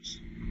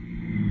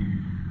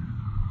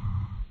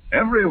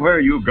everywhere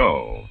you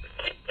go.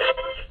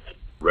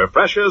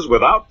 Refreshes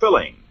without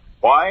filling.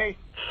 Why?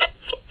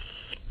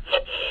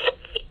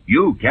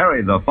 You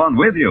carry the fun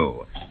with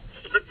you.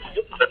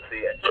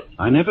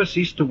 I never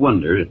cease to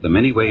wonder at the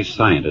many ways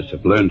scientists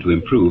have learned to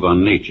improve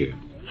on nature.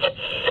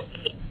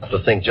 To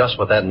think just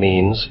what that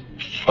means.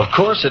 Of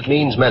course, it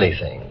means many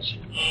things.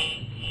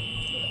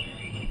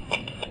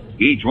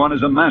 Each one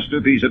is a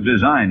masterpiece of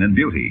design and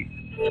beauty.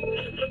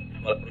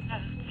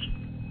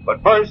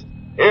 But first,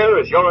 here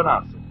is your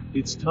announcer.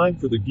 It's time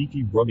for the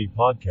Geeky Brummy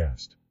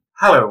Podcast.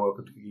 Hello and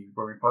welcome to the Geeky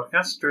Brummy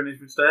Podcast. Joining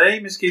us today,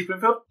 Miss Keith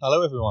Winfield.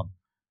 Hello, everyone.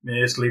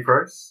 Miss Lee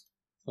Price.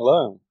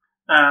 Hello.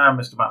 And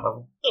Mr. Matt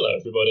Lovell. Hello,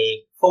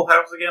 everybody. Full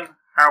house again.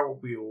 How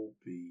have we all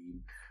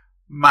been?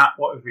 Matt,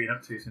 what have you been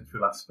up to since we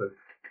last spoke?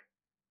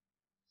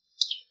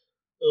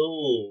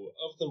 Oh,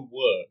 other than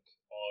work,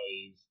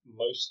 I've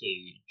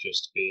mostly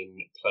just been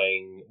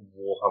playing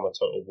Warhammer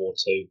Total War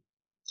 2.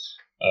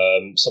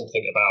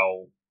 Something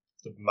about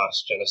the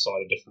mass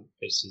genocide of different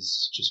places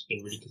has just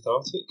been really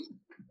cathartic.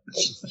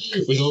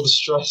 With all the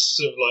stress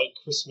of, like,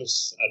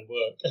 Christmas and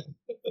work.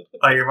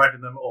 I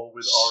imagine them all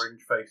with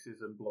orange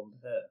faces and blonde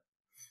hair.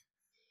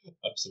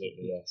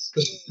 Absolutely, yes.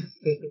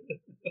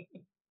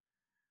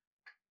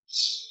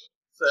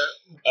 So,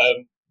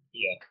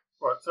 yeah.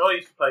 Right, so I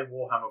used to play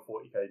Warhammer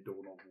 40k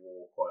Dawn of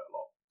War quite a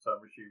lot. So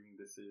I'm assuming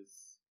this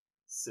is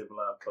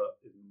similar, but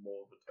in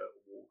more of a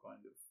Total War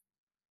kind of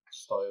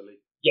style-y.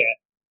 Yeah.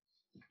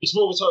 It's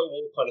more of a Total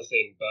War kind of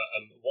thing, but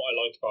what I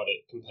like about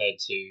it compared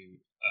to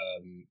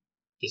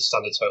the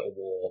standard Total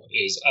War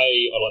is A,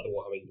 I like the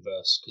Warhammer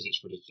universe because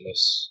it's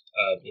ridiculous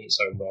in its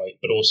own right,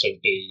 but also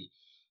B,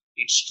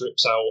 it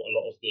strips out a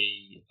lot of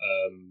the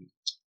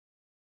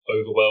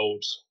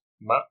overworld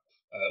map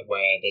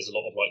where there's a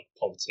lot of like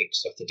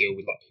politics. You have to deal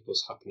with like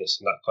people's happiness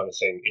and that kind of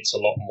thing. It's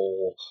a lot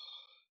more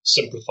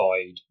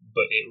simplified,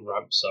 but it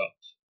ramps up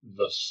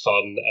the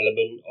fun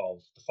element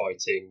of the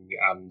fighting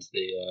and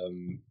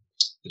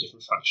the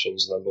different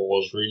factions and the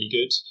lore is really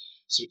good.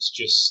 So it's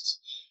just,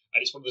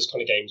 and it's one of those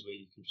kind of games where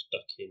you can just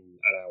duck in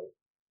and out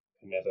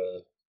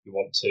whenever you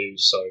want to.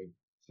 So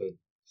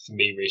for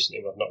me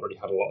recently, when I've not really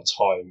had a lot of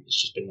time, it's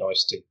just been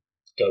nice to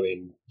go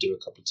in, do a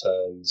couple of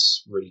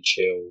turns, really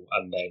chill,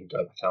 and then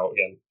go back out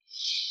again.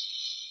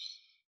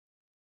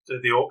 So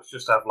the orcs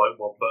just have like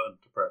one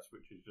button to press,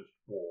 which is just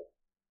war.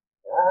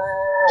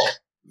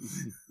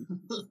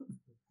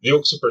 The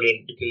orcs are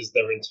brilliant because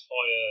their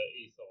entire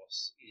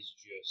ethos is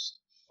just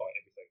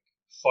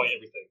fight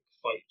everything,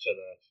 fight each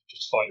other,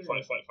 just fight,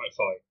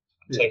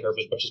 and take over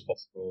as much as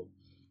possible.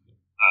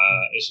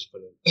 It's just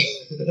brilliant.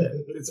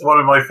 It's one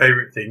of my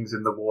favourite things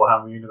in the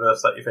Warhammer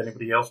universe that if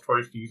anybody else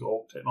tries to use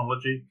orc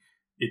technology,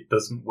 it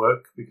doesn't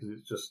work because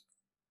it's just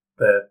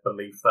their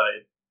belief that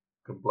it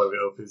can blow it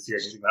up is the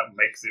only thing that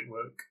makes it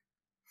work.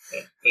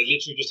 Yeah. They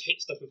literally just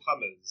hit stuff with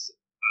hammers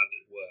and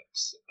it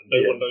works. And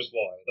no one knows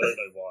why. They don't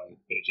know why,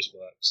 but it just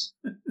works.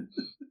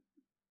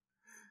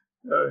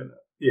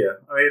 Yeah,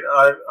 I mean,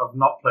 I've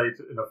not played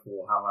enough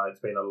Warhammer. It's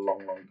been a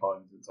long, long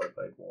time since I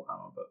played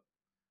Warhammer, but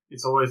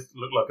it's always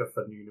looked like a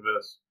fun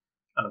universe.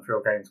 And I'm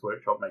sure Games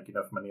Workshop make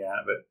enough money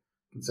out of it,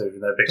 considering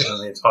they're bigger than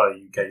the entire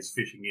UK's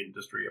fishing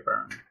industry,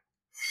 apparently.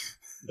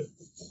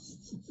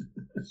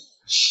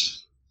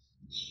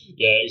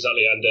 Yeah,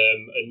 exactly. And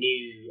a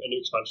new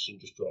expansion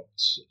just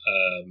dropped,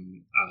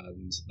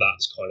 and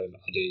that's kind of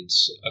added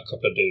a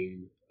couple of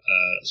new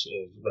sort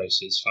of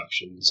races,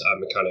 factions, and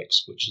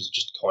mechanics, which has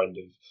just kind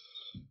of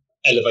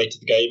elevated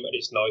the game. And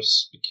it's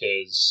nice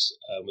because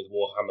with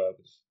Warhammer,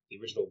 with the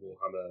original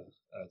Warhammer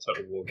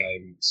Total War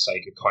game,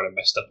 Sega kind of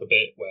messed up a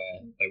bit,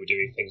 where they were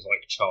doing things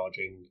like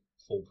charging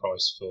full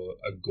price for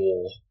a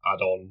gore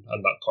add-on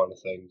and that kind of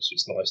thing. So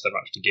it's nice they've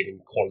actually given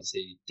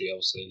quality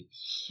DLC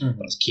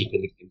that's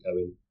keeping the game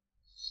going.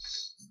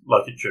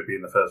 Like it should be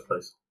in the first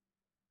place.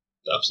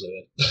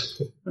 Absolutely.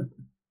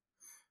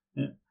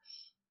 Yeah.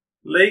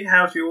 Lee,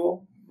 how's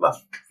your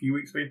last few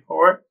weeks been?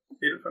 Alright?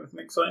 You look for anything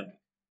exciting?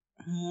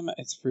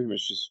 It's pretty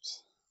much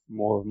just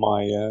more of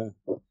my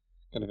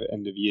kind of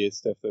end of year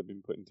stuff that I've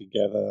been putting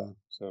together.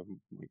 So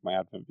like my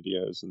Advent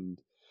videos and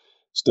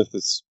stuff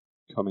that's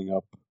coming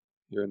up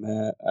here and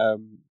there. I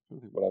don't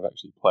think what I've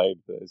actually played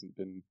that hasn't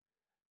been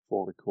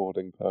for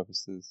recording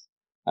purposes.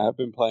 I have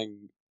been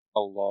playing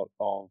a lot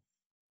of,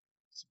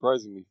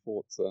 surprisingly,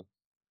 Forza.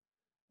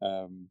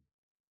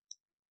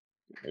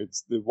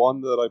 It's the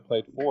one that I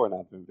played for an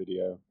Advent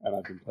video, and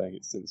I've been playing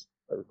it since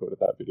I recorded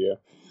that video.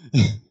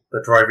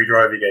 The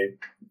drivey game.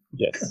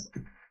 Yes.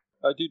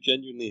 I do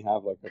genuinely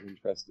have like an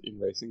interest in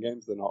racing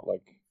games. They're not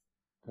like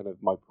kind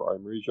of my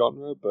primary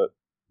genre, but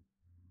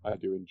I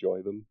do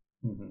enjoy them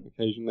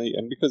occasionally.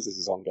 And because this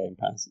is on Game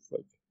Pass, it's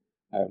like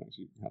I haven't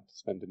actually had to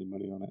spend any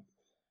money on it,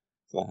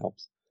 so that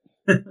helps.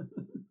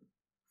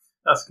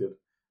 That's good.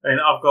 I mean,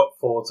 I've got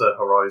Forza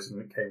Horizon.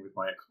 It came with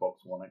my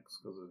Xbox One X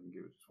because I think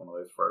it was just one of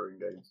those throw-in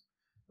games.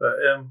 But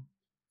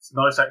it's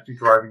nice actually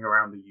driving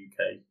around the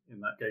UK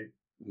in that game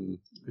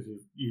because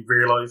you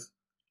realise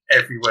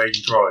everywhere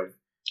you drive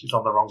is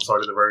on the wrong side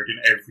of the road in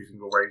every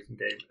single racing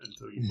game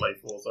until you play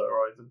Forza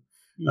Horizon.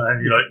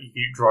 And you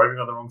keep driving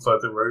on the wrong side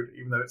of the road,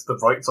 even though it's the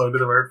right side of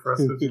the road for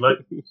us. Because you're like,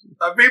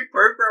 I've been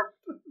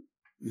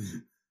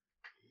programmed.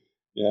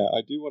 Yeah,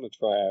 I do want to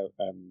try out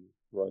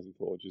Horizon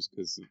 4 just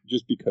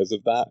because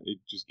of that. It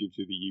just gives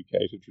you the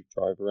UK to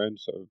drive around,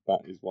 so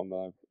that is one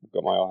that I've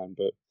got my eye on.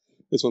 But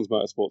this one's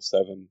Motorsport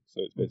 7,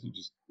 so it's basically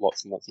just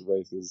lots and lots of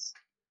races.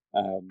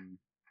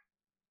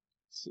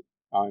 So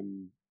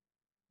I'm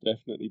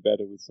definitely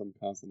better with some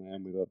cars than I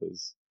am with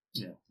others.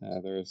 Yeah.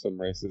 There are some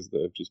races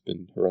that have just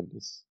been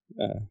horrendous.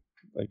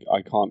 Like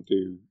I can't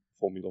do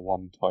Formula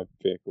 1 type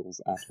vehicles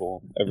at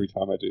all. Every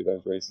time I do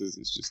those races,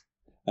 it's just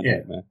a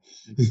nightmare.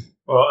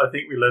 Well, I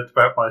think we learned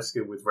about my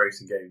skill with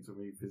racing games when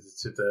we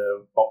visited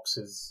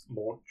Box's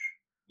launch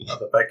at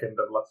the back end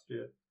of last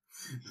year.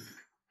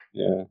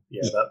 Yeah.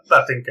 Yeah,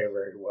 that didn't go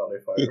very well,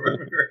 if I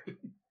remember.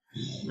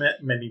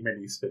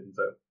 many spins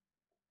out.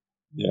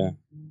 Yeah.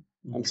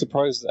 I'm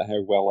surprised at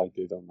how well I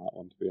did on that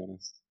one, to be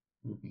honest.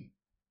 Mm-hmm.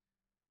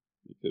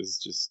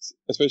 Because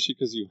especially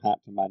because you had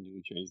to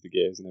manually change the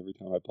gears, and every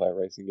time I play a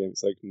racing game,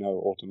 it's like no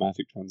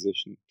automatic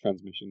transmission.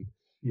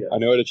 Yeah. I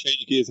know how to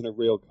change gears in a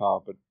real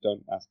car, but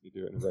don't ask me to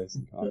do it in a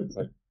racing car. It's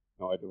like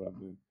no idea what I'm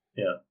doing.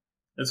 Yeah.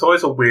 It's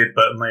always a weird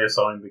button they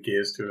assign the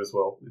gears to as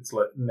well. It's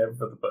like never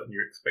the button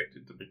you expect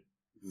it to be.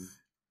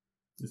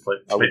 It's like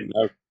I wouldn't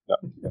know.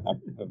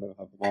 I've never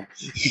had the one.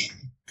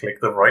 Click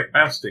the right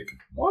mouse stick.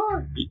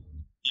 Why?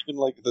 Even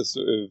like the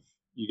sort of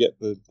you get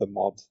the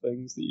mod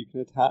things that you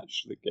can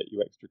attach that get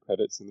you extra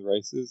credits in the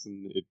races,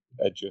 and it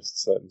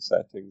adjusts certain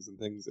settings and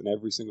things. And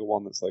every single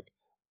one that's like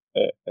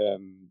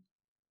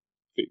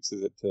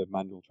fixes it to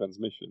manual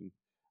transmission,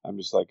 I'm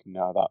just like,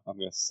 no, that I'm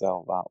going to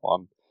sell that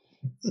one.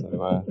 So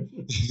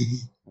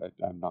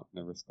I'm not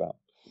going to risk that.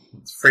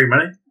 It's free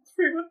money. It's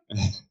free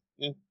money.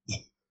 Yeah.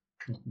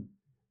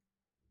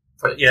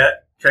 But yeah,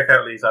 check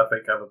out Lee's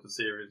Advent Calendar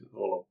series. It's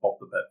all of Bob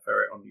the Pet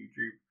Ferret on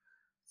YouTube.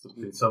 There's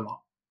been some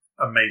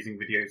amazing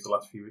videos the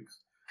last few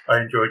weeks.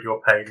 I enjoyed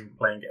your pain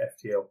playing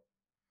FTL.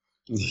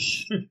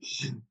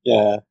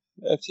 Yeah,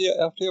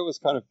 FTL was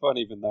kind of fun,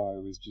 even though I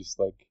was just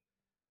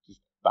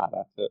bad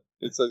at it.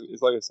 It's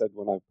like I said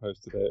when I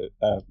posted it.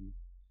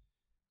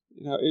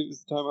 It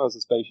was the time I was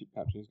a spaceship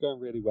captain. It was going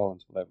really well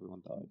until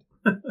everyone died.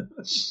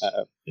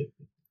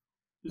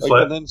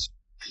 And then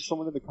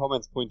someone in the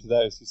comments pointed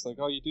out, it's just like,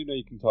 oh, you do know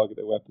you can target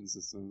their weapon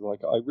systems.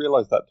 Like, I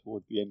realised that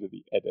towards the end of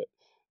the edit,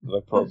 that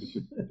I probably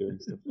shouldn't be doing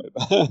stuff like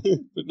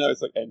that. But no,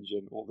 it's like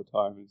engine all the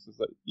time. It's just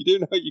like, you do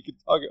know you can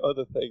target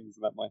other things,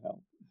 and that might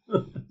help.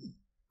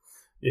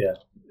 Yeah.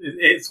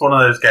 It's one of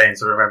those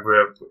games I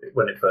remember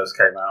when it first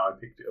came out, I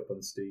picked it up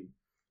on Steam.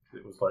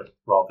 It was like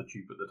rather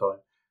cheap at the time.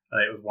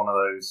 And it was one of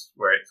those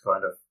where it's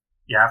kind of,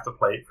 you have to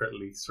play it for at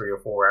least 3 or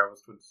 4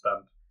 hours to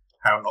understand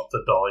how not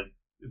to die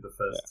in the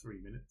first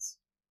 3 minutes.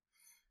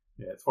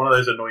 Yeah, it's one of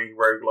those annoying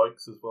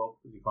roguelikes as well,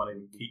 because you can't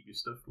even keep your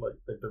stuff like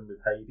they've done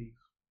with Hades,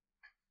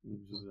 which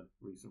is a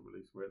recent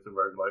release where it's a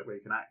roguelike where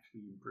you can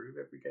actually improve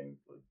every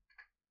gameplay.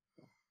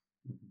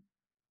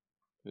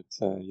 But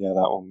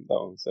that one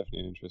was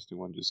definitely an interesting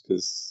one, just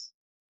because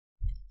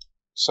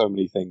so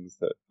many things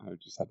that I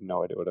just had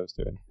no idea what I was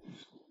doing.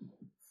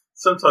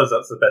 Sometimes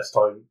that's the best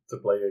time to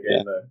play a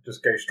game, though.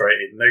 Just go straight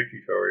in, no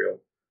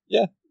tutorial.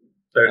 Yeah.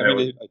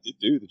 I did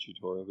do the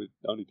tutorial, but it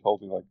only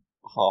told me like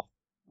half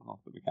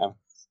the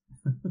mechanics.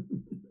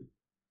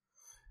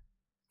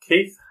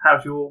 Keith,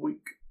 how's your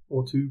week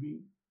or two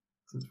been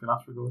since we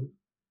last recorded?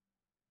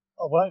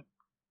 I won't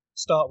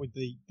start with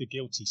the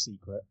guilty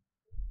secret,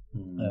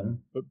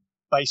 but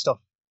based off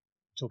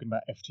talking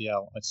about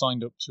FTL, I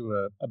signed up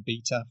to a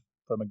beta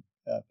for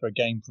a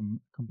game from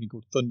a company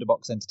called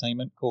Thunderbox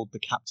Entertainment called The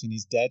Captain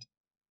is Dead,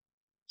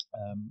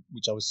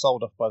 which I was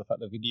sold off by the fact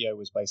the video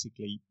was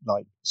basically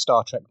like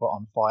Star Trek but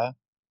on fire.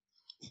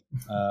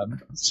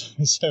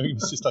 So it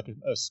was just like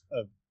a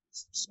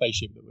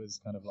spaceship that was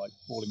kind of like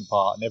falling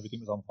apart and everything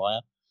was on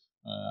fire.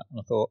 And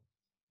I thought,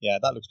 yeah,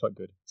 that looks quite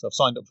good. So I've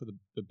signed up for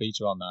the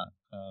beta on that,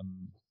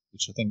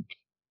 which I think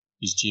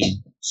is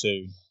due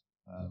soon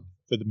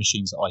for the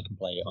machines that I can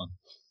play it on.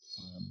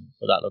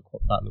 But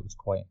that looks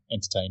quite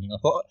entertaining. I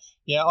thought,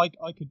 yeah,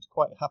 I could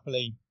quite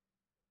happily,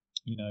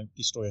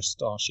 destroy a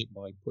starship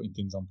by putting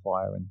things on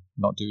fire and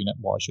not doing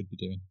what I should be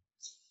doing.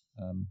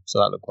 So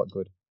that looked quite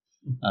good.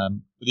 But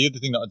the other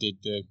thing that I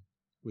did do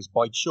was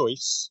by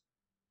choice.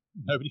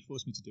 Nobody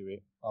forced me to do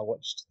it. I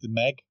watched The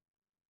Meg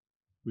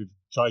with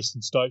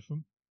Jason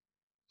Statham.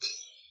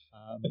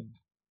 And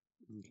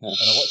I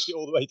watched it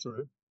all the way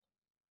through.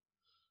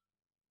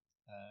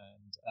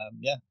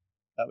 And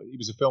it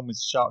was a film with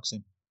sharks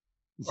in.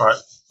 Right,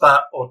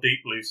 that or Deep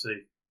Blue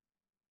Sea?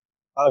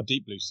 Oh,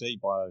 Deep Blue Sea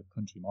by a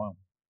country mile.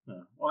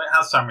 Yeah. Well, it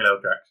has Samuel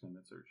L. Jackson in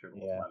it, so it should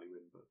automatically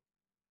win. But...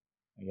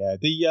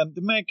 Yeah,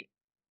 the Meg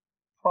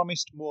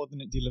promised more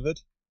than it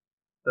delivered.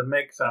 The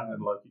Meg sounded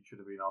like it should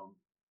have been on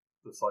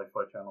the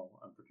Sci-Fi Channel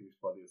and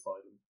produced by the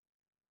Asylum.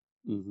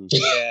 Mm-hmm.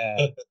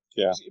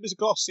 Yeah. It was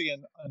glossy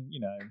and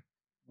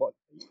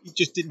it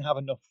just didn't have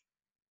enough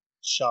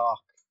shark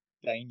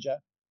danger.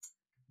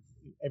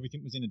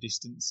 everything was in a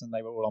distance and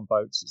they were all on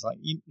boats. It's like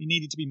you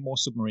needed to be more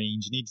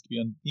submarines. You needed to be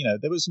on.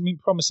 There was some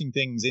promising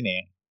things in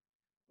it,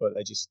 but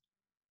they just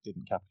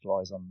didn't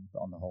capitalise on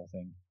the whole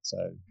thing. So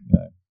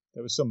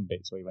there were some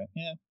bits where you went,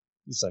 yeah,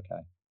 this is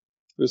okay.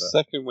 For a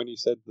second, when you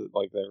said that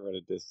like they were at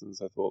a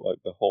distance, I thought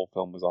like the whole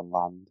film was on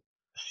land.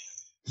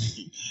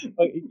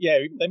 Yeah,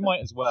 they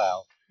might as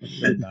well.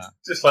 That.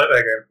 Just like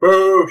they're going,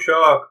 boo,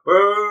 shark,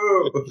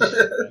 boo!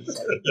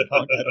 You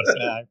can't get us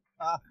now.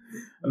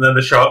 And then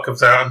the shark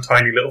comes out on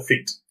tiny little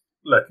feet.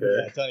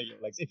 Tiny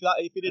little legs. If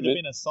it had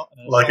been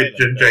like a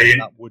Junji,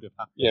 that would have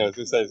happened. Yeah, I was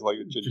going to say it's like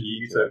a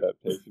Junji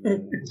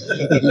adaptation.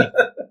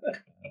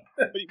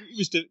 But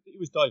it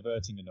was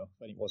diverting enough,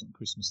 and it wasn't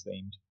Christmas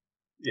themed.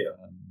 Yeah.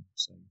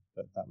 So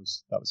that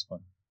was fun.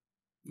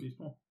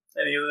 Useful.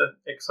 Any other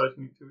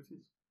exciting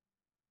activities?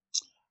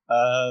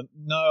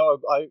 No,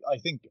 I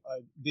think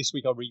this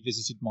week I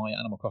revisited my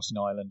Animal Crossing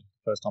Island,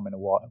 first time in a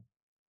while.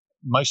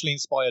 Mostly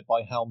inspired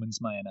by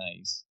Hellman's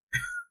mayonnaise.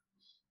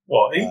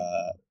 Why?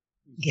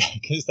 Yeah,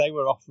 because they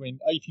were offering.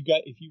 If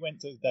you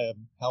went to the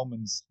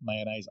Hellman's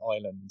mayonnaise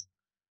island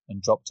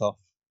and dropped off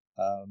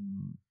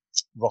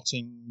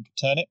rotting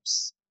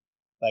turnips,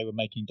 they were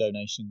making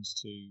donations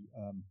to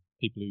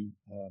people who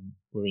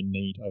were in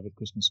need over the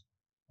Christmas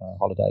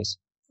holidays.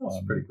 That's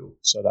pretty cool.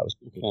 So that was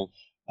good. Okay.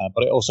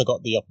 But I also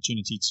got the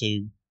opportunity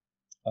to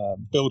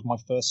build my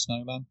first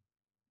snowman,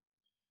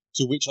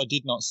 to which I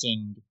did not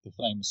sing the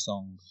famous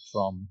song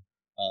from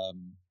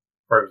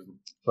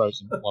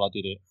Frozen while I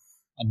did it.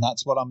 And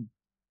that's what I'm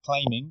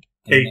claiming.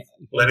 Keith,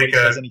 let it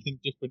go. Says anything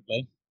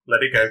differently.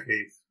 Let it go,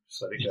 Keith.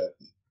 Just let it go.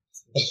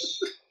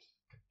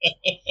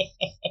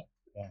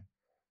 Yeah.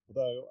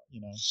 Although,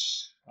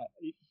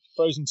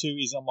 Frozen 2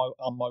 is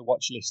on my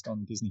watch list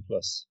on Disney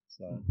Plus,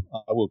 so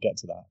I will get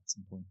to that at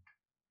some point.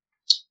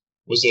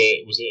 Was it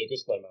a good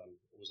snowman,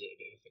 or was it a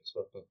bit of a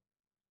fixer-upper?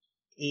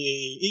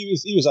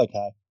 He was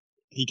okay.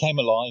 He came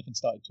alive and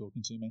started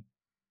talking to me,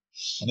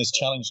 and has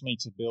challenged me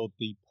to build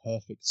the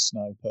perfect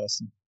snow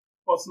person.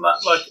 Wasn't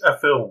that like a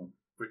film,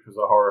 which was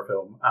a horror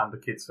film and a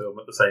kids' film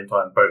at the same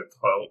time, both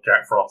titled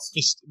Jack Frost?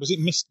 Was it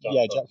Mist?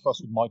 Yeah, Jack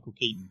Frost with Michael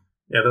Keaton.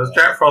 Yeah, there was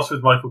Jack Frost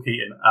with Michael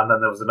Keaton, and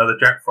then there was another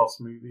Jack Frost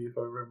movie, if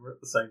I remember,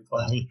 at the same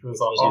time, which was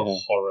a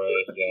horror.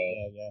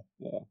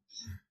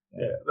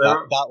 Yeah.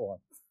 That one.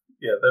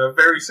 Yeah, they were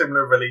very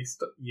similar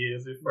released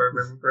years, if I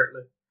remember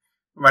correctly.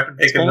 Imagine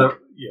picking the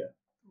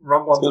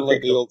wrong one. It's kind of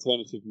like the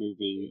alternative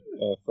movie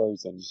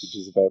Frozen, which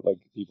is about like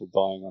people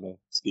dying on a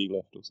ski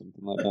lift or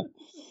something like that.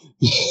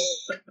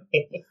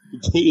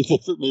 Completely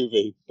different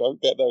movie. Don't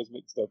get those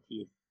mixed up for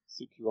your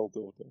 6-year-old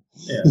daughter.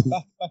 Yeah.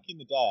 Back in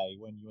the day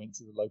when you went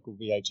to the local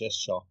VHS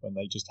shop and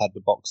they just had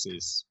the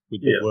boxes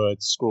with the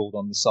words scrawled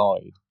on the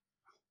side,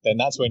 then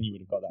that's when you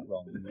would have got that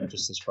wrong. And it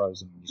just says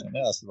Frozen. And you say,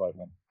 no, that's the right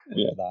one.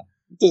 Yeah. That.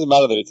 It doesn't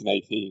matter that it's an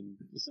 18.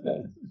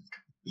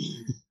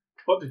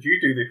 What did you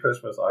do this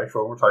Christmas? I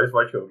traumatised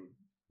my children.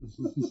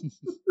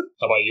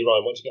 How about you,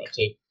 Ryan? What did you get up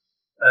to?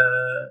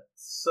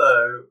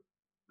 So,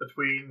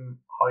 between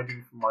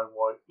hiding from my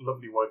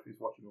lovely wife who's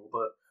watching all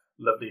the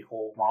lovely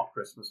Hallmark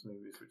Christmas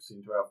movies, which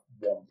seem to have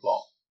one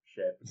plot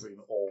shared between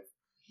all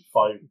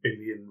 5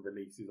 billion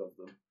releases of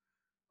them,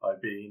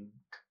 I've been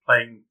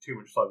playing too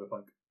much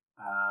Cyberpunk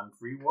and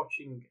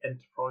rewatching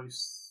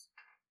Enterprise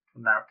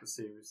now up to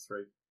Series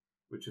 3,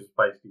 which is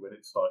basically when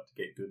it started to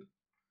get good.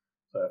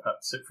 So I've had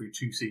to sit through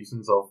 2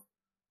 seasons of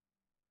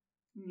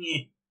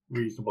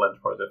reasonable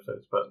Enterprise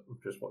episodes, but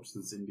we've just watched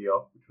the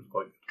Zindia, which was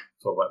quite good.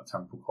 It's all about the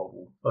Temporal Cold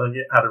War. I think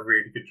it had a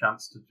really good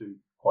chance to do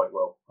quite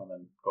well, and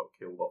then got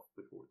killed off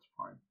before its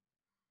prime.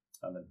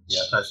 And then,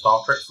 no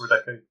Star Trek for a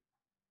decade.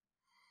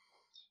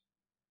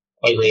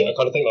 I agree. I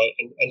kind of think like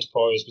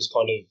Enterprise was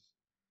kind of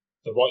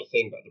the right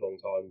thing, but at the wrong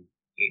time.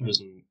 It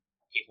wasn't.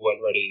 People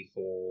weren't ready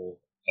for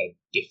a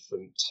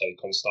different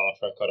take on Star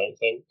Trek, I don't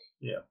think.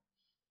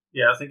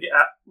 Yeah, I think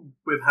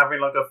with having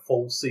like a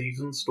full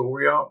season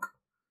story arc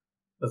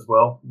as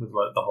well, with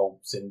like the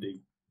whole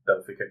Cindy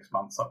Delphic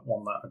Expanse, that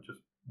one that I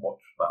just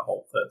watched that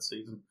whole 3rd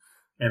season,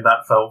 and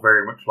that felt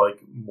very much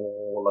like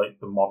more like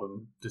the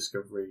modern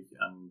Discovery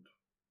and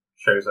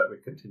shows that we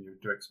continue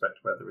to expect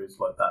where there is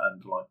like that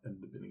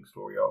underpinning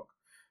story arc,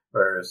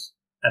 whereas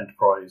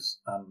Enterprise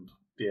and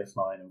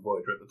DS9 and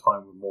Voyager at the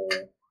time were more,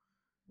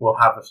 we'll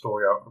have a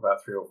story arc for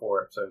about 3 or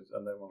 4 episodes,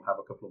 and then we'll have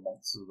a couple of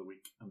monsters of the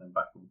week, and then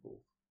back and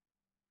forth.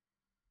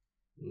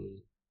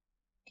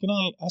 Can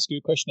I ask you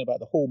a question about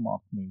the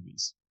Hallmark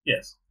movies?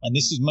 Yes. And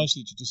this is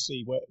mostly to just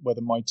see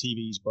whether my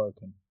TV is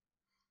broken.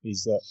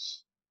 Is that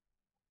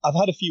I've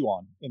had a few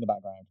on in the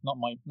background,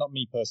 not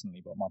me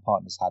personally, but my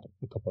partner's had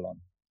a couple on,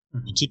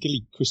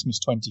 particularly Christmas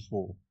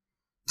 24.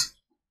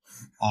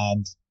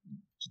 And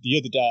the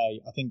other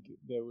day, I think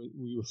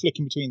we were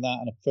flicking between that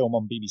and a film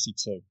on BBC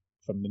Two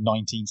from the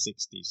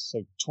 1960s,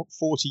 so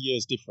 40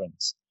 years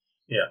difference.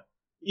 Yeah.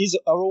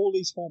 Are all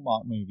these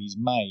Hallmark movies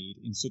made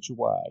in such a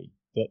way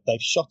that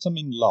they've shot them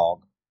in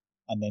log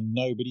and then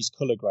nobody's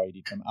colour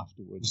graded them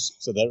afterwards,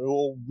 so they're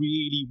all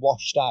really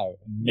washed out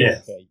and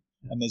milky,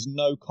 and there's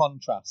no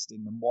contrast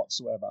in them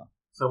whatsoever?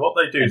 So what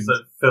they do is they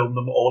film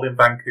them all in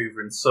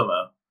Vancouver in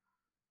summer,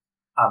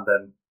 and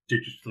then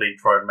digitally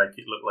try and make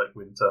it look like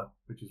winter,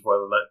 which is why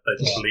they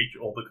bleach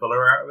all the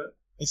colour out of it.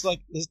 It's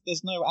like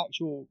there's no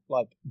actual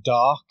like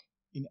dark.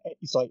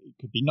 It's like it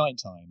could be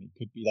nighttime. It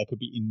could be they could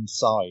be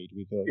inside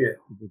with a.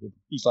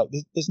 It's like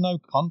there's no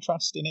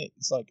contrast in it.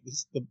 It's like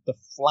this the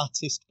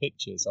flattest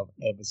pictures I've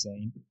ever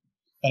seen.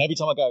 And every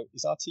time I go,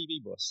 is our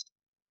TV bust?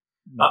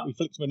 We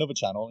flick to another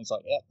channel, and it's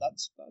like, yeah,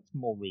 that's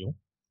more real.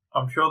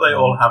 I'm sure they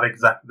all have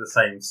exactly the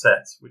same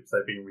sets, which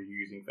they've been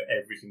reusing for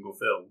every single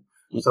film.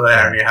 So they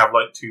only have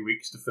like 2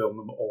 weeks to film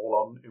them all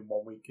on in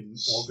 1 week in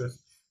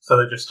August. So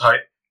they just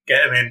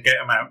get them in, get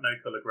them out, no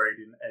colour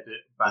grading,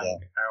 edit,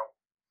 bang, out.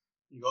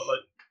 You got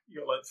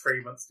like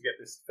 3 months to get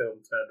this film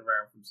turned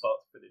around from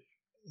start to finish.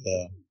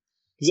 Yeah.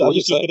 So what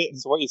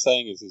you're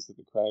saying is that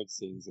the crowd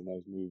scenes in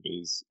those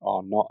movies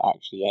are not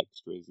actually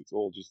extras. It's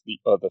all just the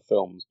other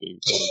films being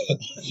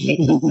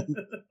filmed.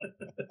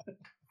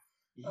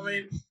 I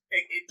mean,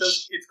 it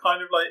does. It's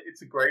kind of like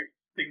it's a great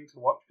thing to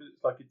watch because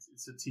it's like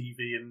it's a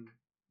TV and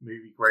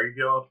movie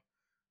graveyard.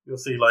 You'll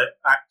see like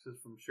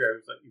actors from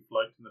shows that you've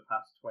liked in the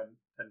past 10,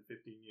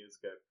 15 years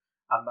ago,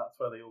 and that's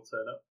where they all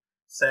turn up.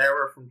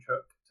 Sarah from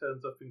Chuck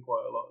turns up in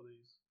quite a lot of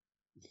these,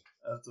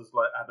 as does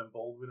like Adam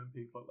Baldwin and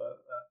people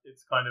like that.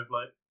 It's kind of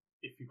like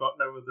if you've got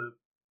no other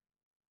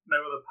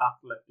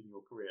path left in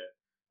your career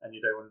and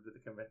you don't want to do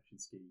the convention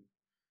scheme,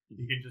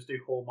 you can just do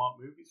Hallmark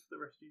movies for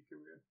the rest of your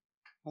career.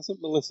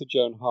 Hasn't Melissa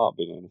Joan Hart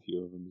been in a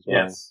few of them as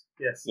well?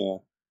 Yes. Yeah.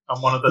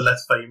 And one of the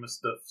less famous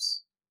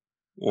stuffs.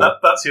 Yeah.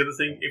 That's the other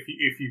thing.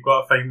 If you've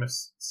got a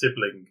famous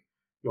sibling,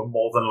 you're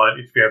more than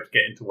likely to be able to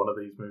get into one of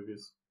these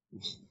movies.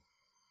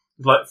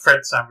 Like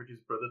Fred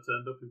Savage's brother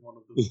turned up in one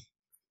of them.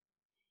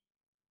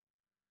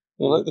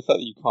 I like the fact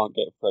that you can't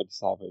get Fred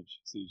Savage,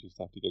 so you just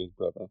have to get his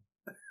brother.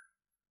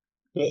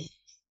 But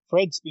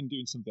Fred's been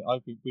doing something.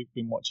 We've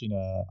been watching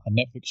a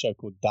Netflix show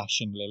called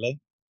Dash and Lily,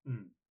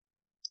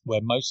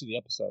 where most of the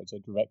episodes are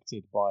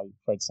directed by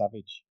Fred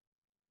Savage.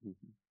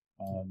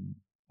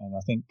 And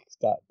I think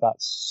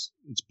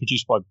it's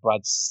produced by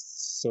Brad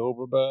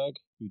Silverberg,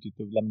 who did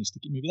the Lemony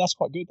Snicket movie. That's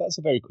quite good. That's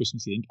a very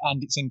Christmassy thing,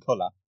 and it's in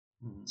colour.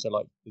 So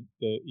like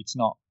it's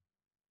not.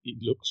 It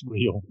looks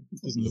real.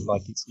 It doesn't look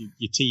like it's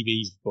your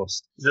TV's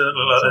bust. It doesn't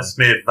look like they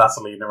smeared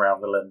Vaseline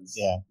around the lens.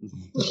 Yeah,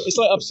 it's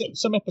like I've seen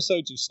some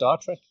episodes of Star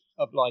Trek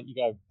of like you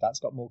go, that's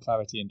got more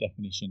clarity and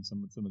definition.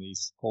 Some of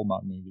these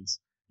Hallmark movies.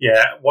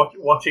 Yeah,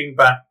 watching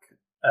back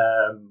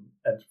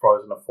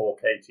Enterprise on a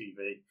 4K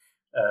TV,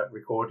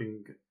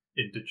 recording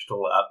in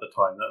digital at the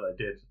time that they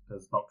did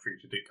has not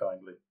treated it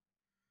kindly.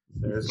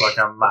 There is like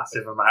a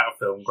massive amount of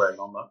film grain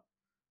on that.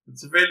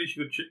 It's a really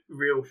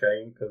real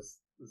shame because,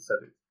 as I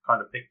said, it's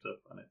kind of picked up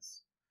and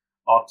it's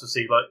hard to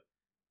see. Like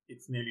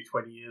it's nearly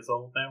 20 years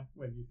old now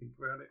when you think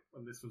about it.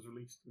 When this was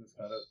released, and it's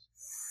kind of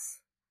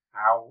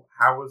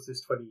how was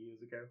this 20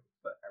 years ago?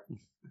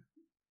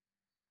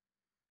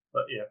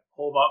 But yeah,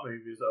 Hallmark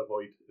movies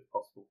avoid if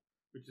possible,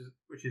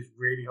 which is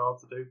really hard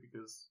to do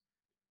because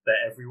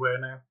they're everywhere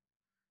now.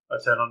 I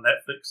turn on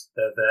Netflix,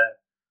 they're there.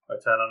 I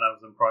turn on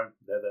Amazon Prime,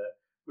 they're there.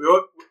 We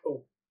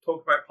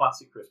talk about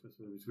classic Christmas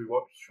movies. We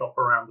watched Shop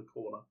Around the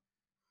Corner,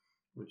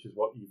 which is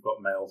what You've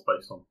Got Mail's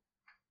based on.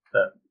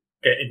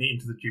 Getting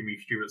into the Jimmy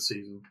Stewart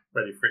season,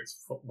 ready for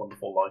its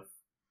wonderful life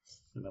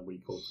in a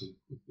week or two.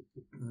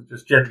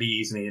 Just gently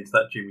easing into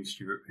that Jimmy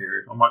Stewart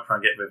period. I might try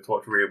and get Viv to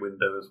watch Rear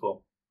Window as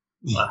well.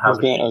 I was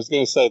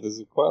going to say,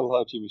 there's quite a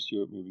lot of Jimmy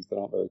Stewart movies that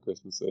aren't very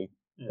Christmassy.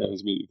 Yeah. I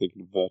was immediately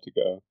thinking of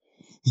Vertigo.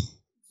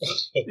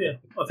 Yeah,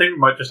 I think we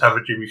might just have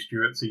a Jimmy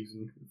Stewart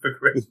season for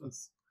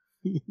Christmas.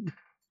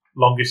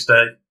 Longest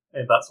Day,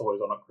 and that's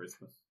always on at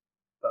Christmas.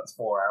 That's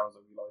 4 hours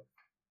of your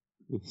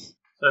life.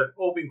 So,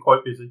 all been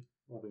quite busy,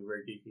 all been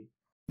very geeky.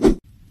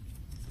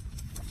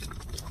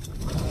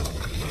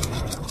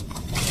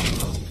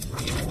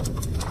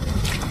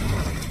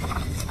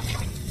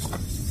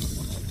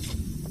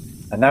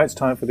 And now it's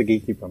time for the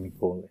Geeky Brummy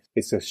pull list.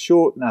 It's a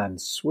short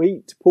and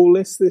sweet pull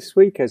list this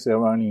week, as there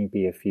will only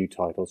be a few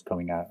titles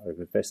coming out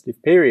over the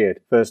festive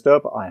period. First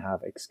up, I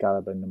have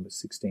Excalibur number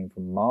 16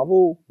 from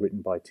Marvel,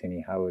 written by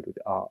Tini Howard with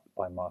art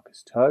by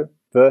Marcus Toe.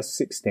 Verse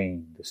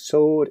 16, the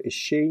sword is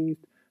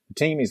sheathed, the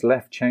team is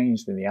left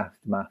changed in the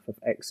aftermath of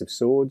X of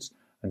Swords,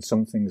 and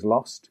something's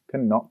lost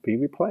cannot be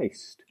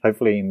replaced.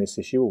 Hopefully in this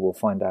issue we'll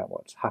find out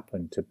what's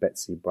happened to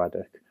Betsy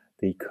Braddock,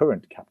 the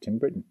current Captain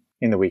Britain.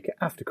 In the week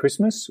after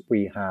Christmas,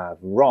 we have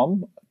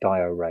Rom,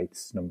 Dire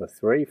Wraiths number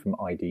 3 from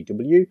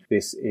IDW.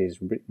 This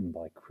is written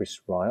by Chris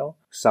Ryall.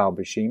 Sal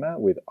Buscema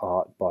with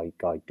art by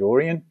Guy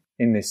Dorian.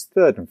 In this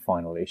third and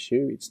final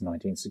issue, it's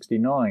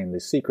 1969.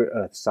 The secret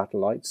Earth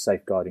satellite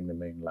safeguarding the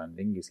moon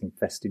landing is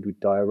infested with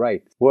dire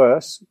wraiths.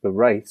 Worse, the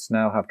wraiths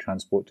now have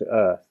transport to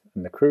Earth,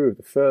 and the crew of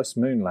the first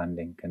moon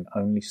landing can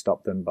only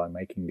stop them by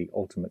making the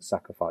ultimate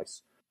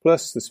sacrifice.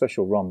 Plus, the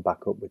special ROM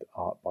backup with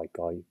art by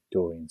Guy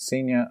Dorian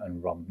Sr.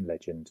 and ROM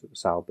legend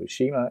Sal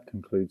Buscema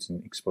concludes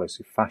in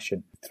explosive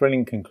fashion. A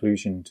thrilling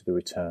conclusion to the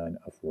return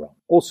of ROM.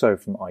 Also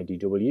from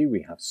IDW,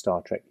 we have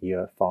Star Trek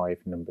Year 5,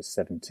 number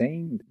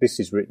 17. This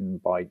is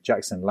written by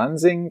Jackson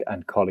Lansing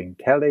and Colin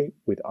Kelly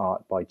with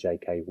art by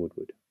J.K.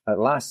 Woodward. At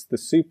last, the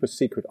super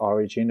secret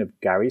origin of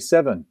Gary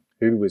 7.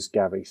 Who was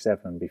Gary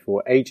 7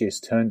 before Aegis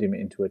turned him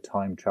into a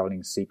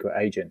time-travelling secret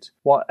agent?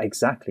 What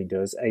exactly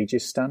does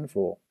Aegis stand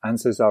for?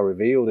 Answers are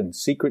revealed and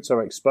secrets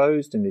are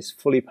exposed in this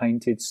fully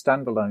painted,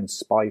 standalone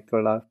spy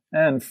thriller.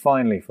 And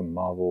finally from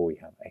Marvel we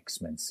have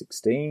X-Men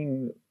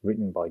 16,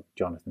 written by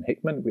Jonathan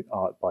Hickman with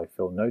art by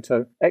Phil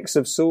Noto. X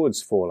of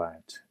Swords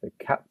Fallout. The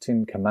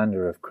Captain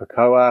Commander of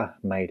Krakoa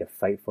made a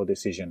fateful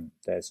decision.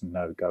 There's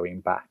no going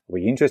back. It'll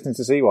be interesting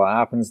to see what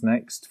happens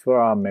next for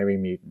our Merry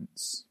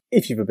Mutants.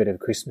 If you've a bit of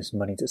Christmas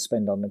money to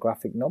spend on the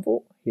graphic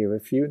novel, here are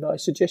a few that I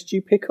suggest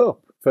you pick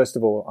up. First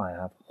of all, I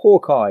have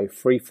Hawkeye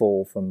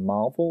Freefall from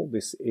Marvel.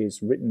 This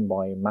is written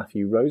by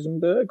Matthew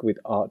Rosenberg with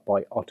art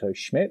by Otto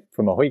Schmidt.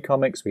 From Ahoy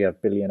Comics, we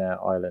have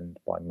Billionaire Island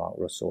by Mark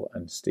Russell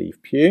and Steve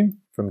Pugh.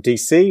 From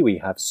DC, we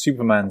have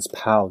Superman's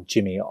pal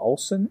Jimmy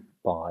Olsen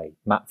by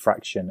Matt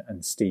Fraction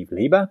and Steve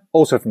Lieber.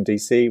 Also from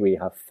DC, we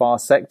have Far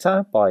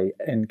Sector by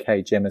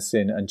N.K.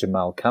 Jemisin and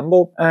Jamal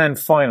Campbell. And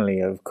finally,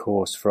 of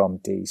course, from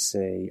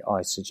DC,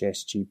 I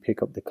suggest you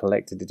pick up the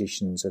collected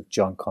editions of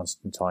John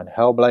Constantine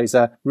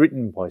Hellblazer,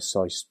 written by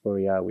Cy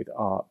Spurrier with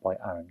art by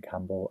Aaron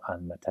Campbell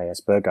and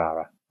Mateus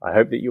Bergara. I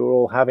hope that you're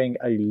all having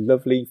a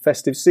lovely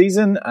festive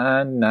season,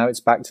 and now it's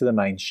back to the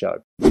main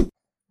show.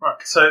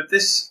 Right, so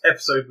this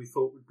episode we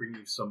thought we'd bring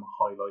you some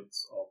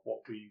highlights of what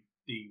we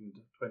deemed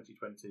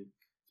 2020.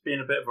 It's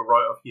been a bit of a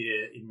write-off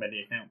year in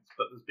many accounts,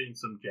 but there's been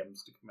some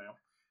gems to come out.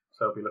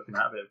 So I'll be looking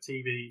at a bit of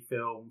TV,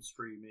 film,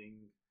 streaming,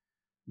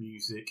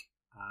 music,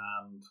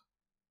 and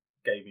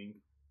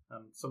gaming,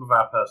 and some of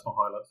our personal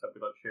highlights that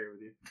we'd like to share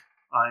with you.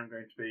 I'm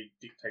going to be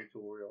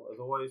dictatorial as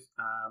always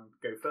and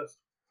go first.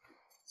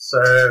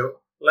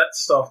 So let's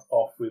start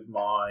off with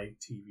my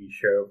TV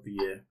show of the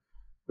year,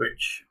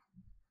 which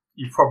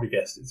you've probably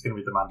guessed it's going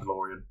to be The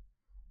Mandalorian.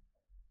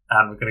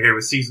 And we're going to go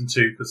with Season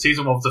 2, because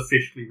Season 1 was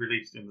officially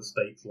released in the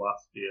States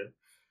last year,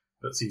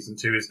 but Season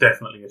 2 is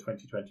definitely a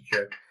 2020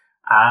 show.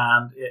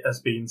 And it has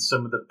been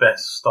some of the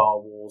best Star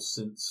Wars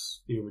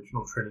since the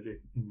original trilogy,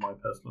 in my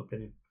personal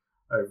opinion.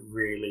 I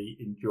really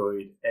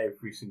enjoyed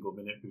every single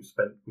minute we've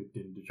spent with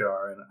Din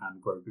Djarin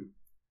and Grogu.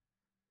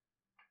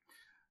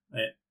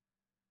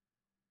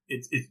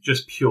 It's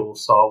just pure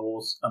Star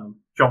Wars, and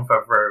Jon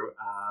Favreau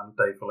and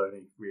Dave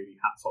Filoni, really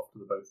hats off to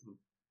the both of them.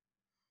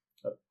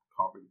 I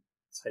can't really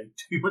say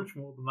too much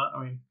more than that.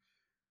 I mean,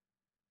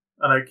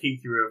 I know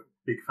Keith, you're a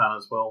big fan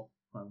as well.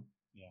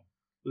 Yeah.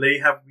 Lee,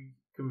 have we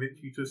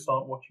convinced you to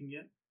start watching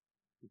yet?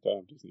 We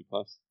don't have Disney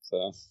Plus,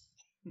 so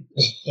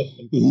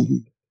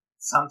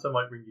Santa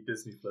might bring you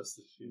Disney Plus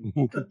this year.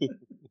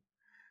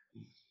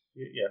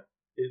 Yeah,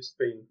 it's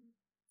been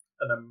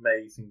an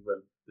amazing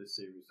run, this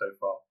series so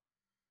far,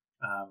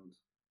 and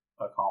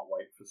I can't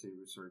wait for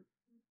Series 3.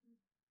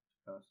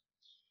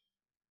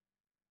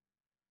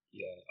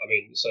 Yeah, I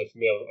mean, so for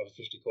me, I've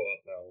officially caught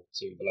up now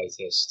to the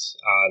latest,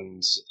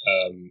 and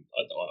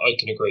I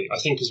can agree. I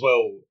think as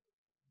well,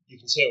 you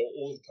can see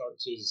all the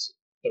characters,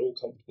 they're all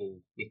comfortable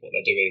with what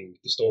they're doing,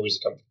 the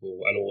stories are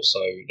comfortable, and also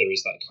there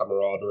is that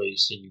camaraderie,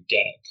 so you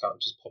get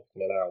characters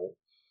popping in and out,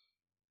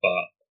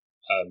 but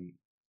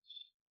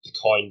the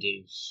kind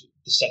of,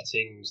 the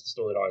settings, the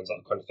storylines,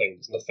 that kind of thing,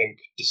 there's nothing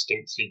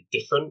distinctly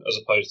different, as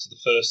opposed to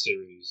the first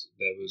series.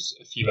 There was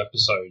a few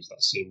episodes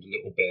that seemed a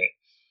little bit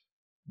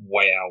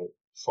way out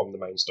from the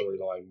main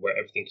storyline, where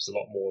everything is a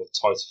lot more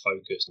tighter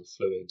focused and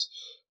fluid,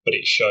 but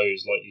it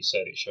shows, like you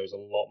said, it shows a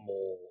lot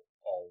more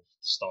of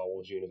the Star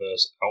Wars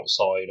universe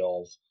outside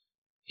of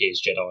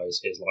his Jedis,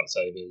 his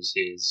lightsabers,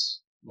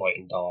 his light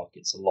and dark.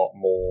 It's a lot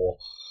more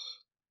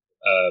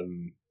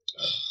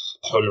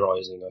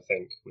polarizing, I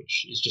think,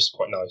 which is just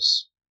quite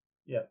nice.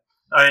 Yeah,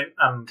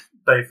 and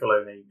Dave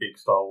Filoni, big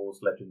Star Wars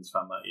Legends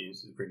fan that he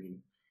is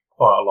bringing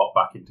quite a lot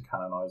back into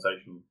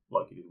canonization,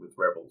 like he did with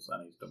Rebels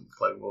and he's done with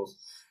Clone Wars.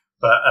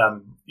 But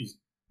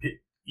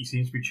he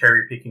seems to be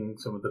cherry picking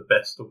some of the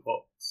best of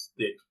what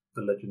the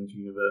Legends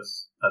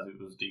universe, as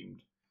it was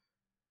deemed,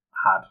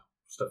 had.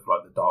 Stuff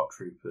like the Dark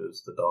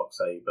Troopers, the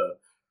Darksaber,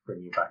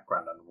 bringing back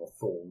Grand Admiral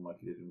Thrawn like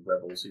he did in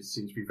Rebels. He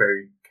seems to be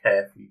very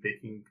carefully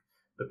picking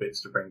the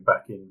bits to bring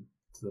back in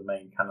to the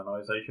main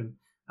canonization,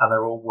 and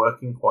they're all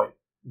working quite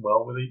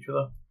well with each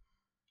other.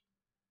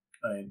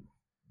 I mean,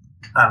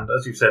 and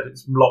as you said,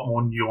 it's a lot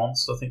more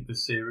nuanced, I think,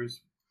 this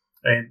series.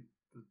 And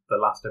the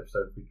last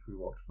episode which we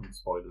watched, on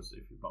spoilers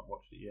if you've not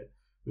watched it yet,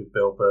 with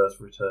Bill Burr's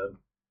return,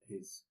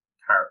 his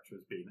character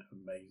has been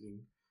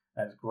amazing.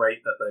 And it's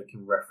great that they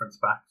can reference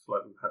back,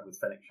 like we've had with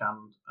Fennec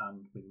Shand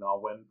and Ming-Na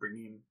Wen,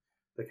 bringing in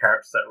the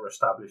characters that were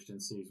established in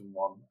Season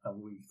 1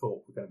 and we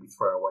thought were going to be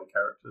throwaway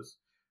characters.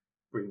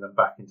 Bringing them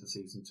back into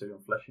Season 2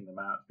 and fleshing them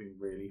out has been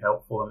really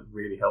helpful, and it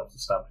really helps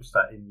establish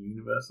that in the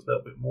universe a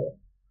little bit more,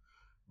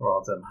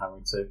 rather than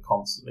having to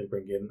constantly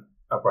bring in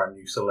a brand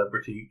new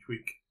celebrity each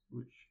week,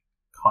 which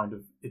kind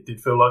of, it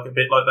did feel like a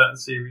bit like that in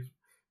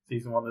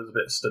Season 1. There's a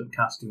bit of stunt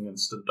casting and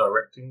stunt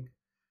directing,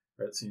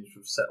 where it seems to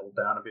have settled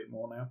down a bit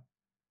more now.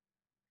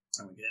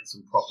 And we're getting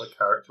some proper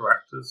character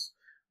actors,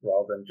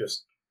 rather than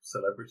just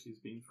celebrities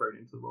being thrown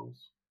into the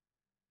roles.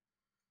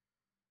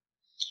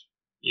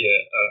 Yeah,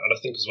 and I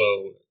think as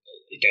well,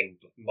 again,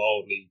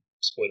 mildly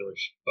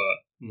spoilerish,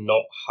 but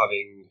not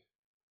having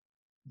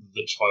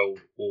the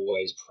child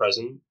always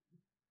present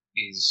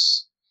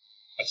is,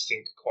 I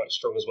think, quite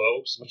strong as well.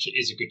 Because as much as it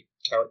is a good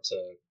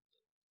character,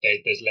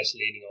 there's less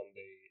leaning on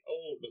the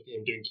look at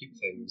him doing cute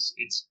things.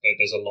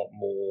 There's a lot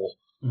more,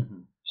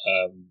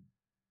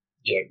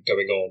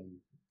 going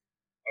on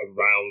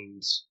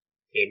around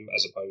him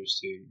as opposed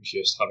to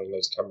just having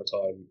loads of camera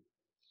time.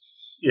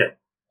 Yeah.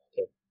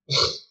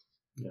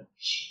 Yeah.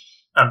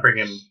 And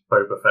bringing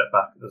Boba Fett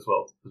back as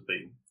well has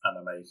been an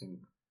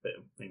amazing bit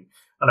of thing.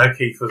 I know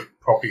Keith was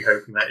probably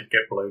hoping that he'd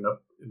get blown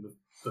up in the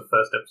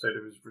first episode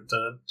of his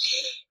return,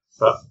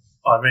 but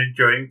I'm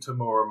enjoying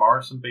Tamura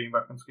Morrison being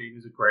back on screen.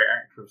 He's a great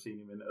actor. I've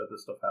seen him in other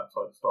stuff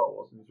outside of Star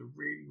Wars, and he's a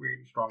really,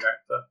 really strong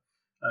actor.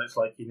 And it's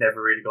like he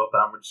never really got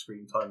that much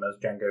screen time as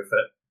Jango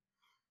Fett.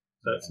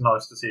 So it's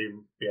nice to see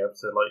him be able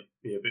to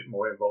be a bit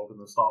more involved in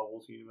the Star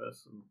Wars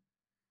universe. And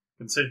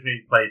considering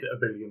he played a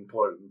billion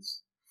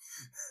clones,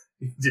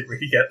 he didn't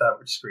really get that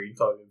much screen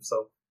time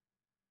himself.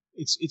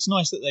 It's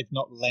nice that they've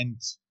not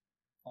lent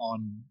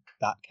on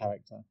that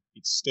character.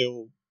 It's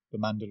still the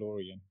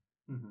Mandalorian.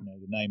 Mm-hmm.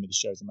 The name of the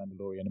show is The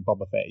Mandalorian, and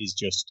Boba Fett is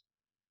just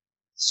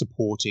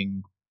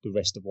supporting the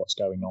rest of what's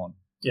going on.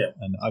 Yeah,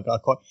 and I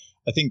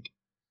think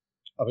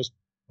I was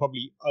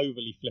probably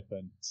overly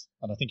flippant,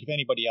 and I think if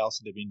anybody else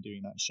had been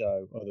doing that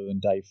show other than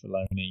Dave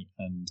Filoni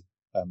and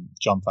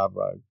Jon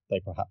Favreau, they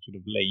perhaps would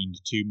have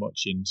leaned too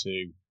much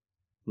into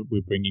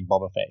we're bringing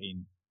Boba Fett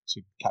in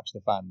to capture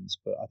the fans.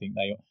 But I think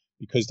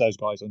because those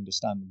guys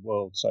understand the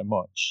world so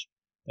much,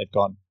 they've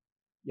gone,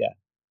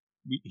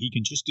 he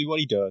can just do what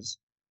he does,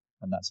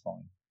 and that's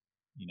fine.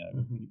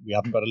 We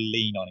haven't got to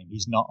lean on him.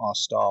 He's not our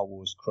Star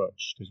Wars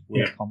crutch because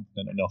we're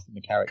confident enough in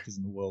the characters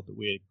in the world that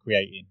we're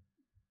creating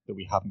that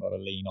we haven't got to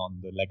lean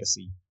on the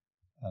legacy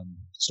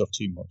stuff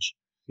too much.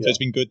 So it's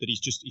been good that he's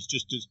just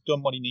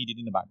done what he needed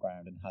in the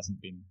background and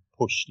hasn't been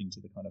pushed into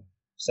the kind of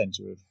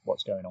center of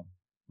what's going on.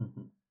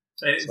 Mm-hmm.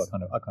 So I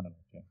kind of like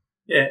it.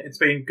 Yeah, it's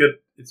been good.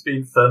 It's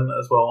been fun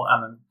as well,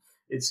 and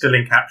it still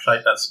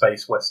encapsulates that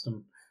space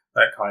western,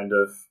 that kind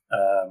of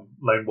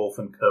lone wolf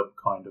and cub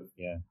kind of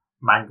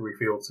mangery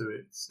feel to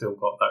it. It's still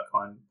got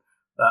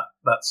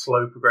that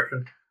slow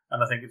progression,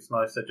 and I think it's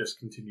nice to just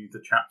continue the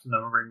chapter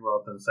numbering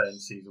rather than saying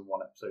season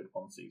 1, episode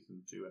 1,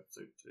 season 2,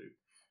 episode 2,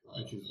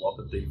 which is what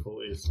the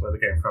default is, where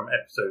they're going from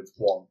episodes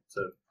 1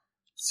 to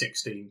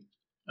 16,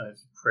 and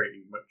it's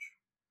pretty much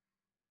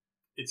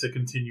it's a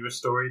continuous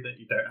story that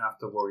you don't have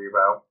to worry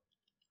about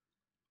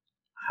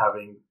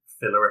having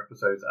filler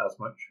episodes as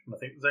much. And I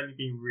think there's only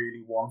been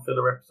really one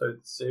filler episode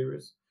of the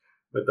series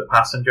with The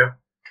Passenger.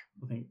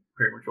 I think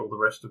pretty much all the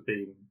rest have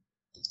been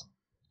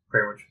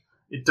pretty much...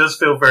 It does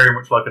feel very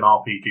much like an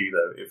RPG,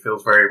 though. It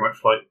feels very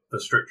much like the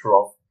structure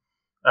of,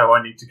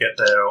 I need to get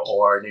there,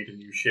 or I need a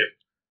new ship.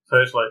 So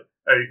it's like,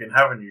 you can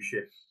have a new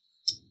ship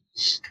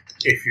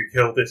if you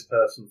kill this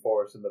person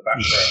for us in the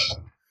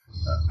background,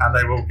 and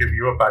they will give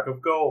you a bag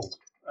of gold.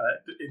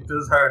 It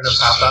does have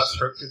that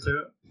structure to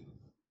it.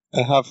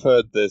 I have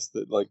heard this,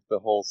 that the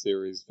whole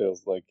series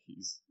feels like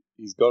he's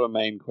got a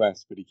main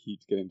quest, but he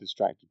keeps getting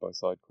distracted by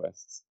side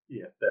quests.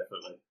 Yeah,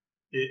 definitely.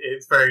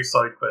 It's very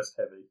side quest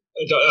heavy.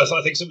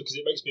 I think so, because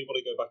it makes me want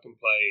to go back and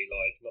play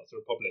Knights of the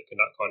Republic and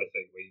that kind of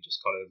thing, where you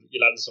just you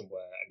land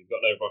somewhere and you've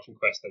got no overarching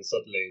quest, then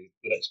suddenly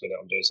the next minute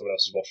I'm doing someone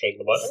else's washing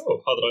and I'm like,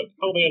 how did I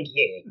end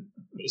here?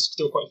 But it's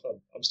still quite fun.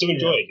 I'm still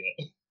enjoying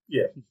it.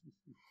 Yeah.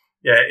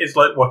 Yeah, it's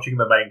like watching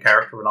the main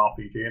character of an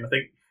RPG, and I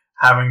think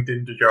having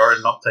Din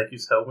Djarin not take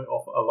his helmet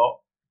off a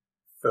lot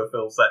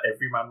fulfills that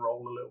everyman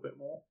role a little bit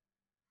more.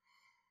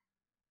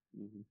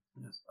 Mm-hmm.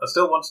 Yes. I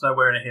still want to know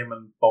where him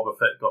and Boba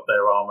Fett got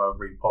their armor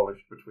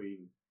repolished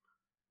between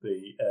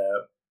the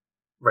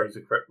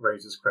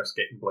Razor's Crest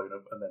getting blown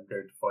up and then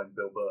going to find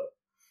Bill Burr.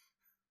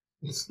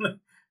 It's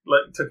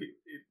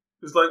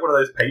like one of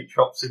those paint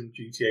shops in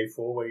GTA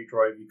 4 where you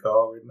drive your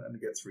car in and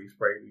it gets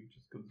resprayed and it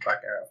just comes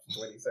back out after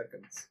 20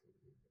 seconds.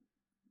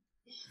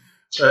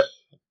 But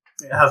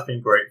it has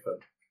been great fun.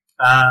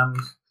 And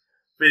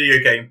video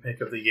game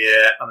pick of the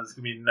year, and there's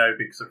going to be no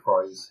big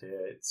surprise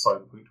here. It's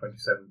Cyberpunk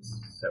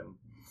 2077.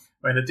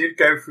 I mean, I did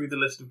go through the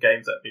list of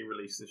games that have been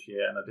released this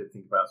year, and I did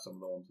think about some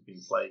of the ones that have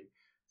been played.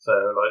 So,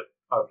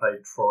 I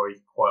played Troy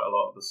quite a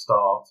lot at the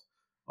start.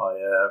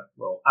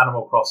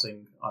 Animal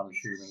Crossing, I'm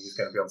assuming, is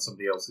going to be on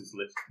somebody else's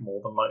list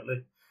more than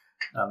likely,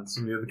 and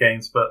some of the other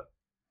games. But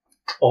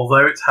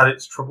although it's had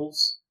its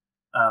troubles,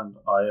 and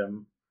I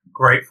am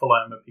grateful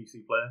I'm a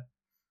PC player,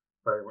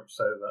 very much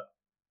so that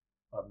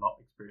I'm not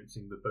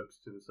experiencing the bugs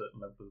to a certain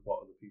level of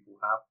what other people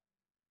have.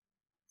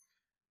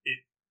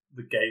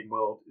 The game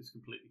world is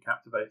completely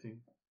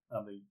captivating,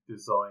 and the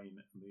design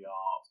and the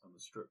art and the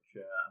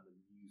structure and the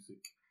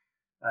music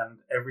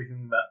and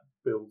everything that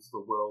builds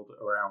the world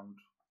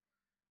around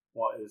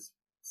what is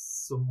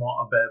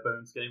somewhat a bare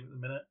bones game at the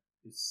minute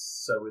is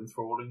so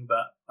enthralling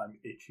that I'm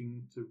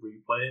itching to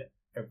replay it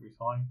every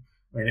time.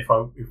 I mean,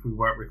 if we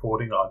weren't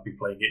recording, I'd be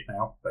playing it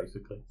now,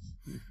 basically.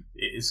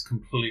 It is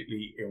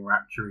completely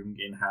enrapturing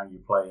in how you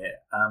play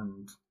it,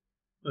 and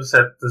as I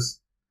said,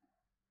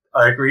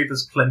 I agree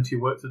there's plenty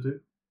of work to do,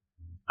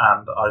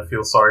 and I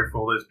feel sorry for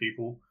all those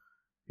people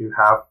who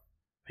have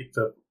picked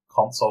up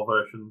console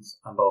versions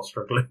and are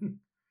struggling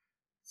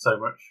so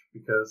much,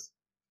 because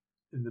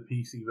in the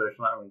PC version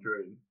that I'm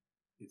enjoying,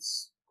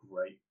 it's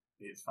great,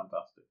 it's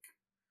fantastic,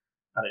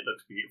 and it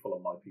looks beautiful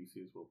on my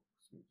PC as well.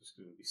 So I'm just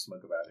going to be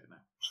smug about it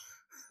now.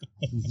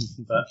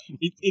 But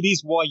it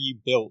is why you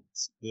built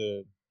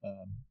the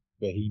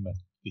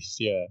Behemoth this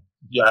year.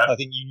 Yeah, I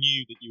think you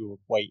knew that you were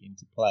waiting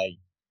to play.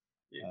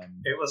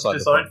 It was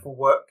designed for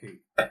work,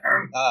 Keith. Yes.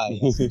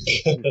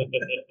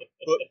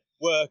 But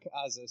work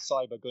as a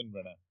cyber gun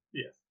runner.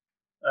 Yes.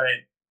 I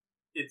mean,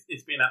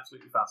 it's been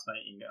absolutely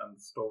fascinating, and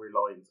the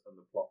storylines and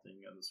the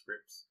plotting and the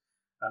scripts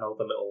and all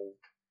the little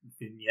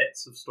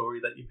vignettes of story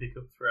that you pick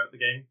up throughout the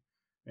game.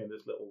 I mean,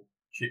 there's little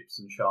chips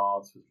and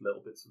shards with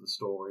little bits of the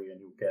story,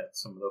 and you'll get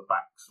some of the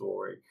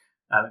backstory,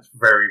 and it's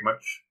very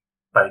much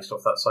based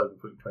off that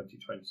Cyberpunk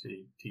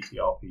 2020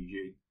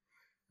 TTRPG.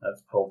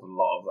 That's pulled a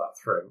lot of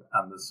that through,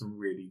 and there's some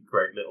really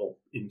great little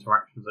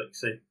interactions that you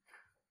see.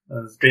 And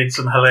there's been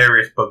some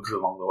hilarious bugs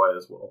along the way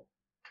as well.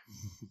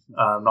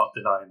 I'm not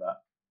denying that.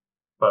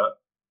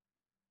 But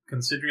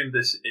considering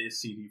this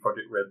is CD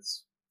Projekt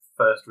Red's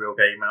first real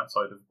game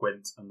outside of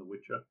Gwent and The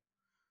Witcher,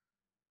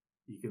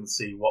 you can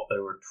see what they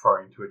were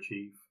trying to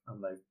achieve,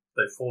 and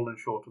they've fallen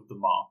short of the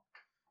mark.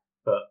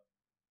 But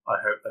I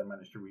hope they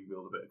manage to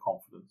rebuild a bit of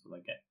confidence and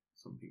they get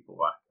some people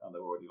back, and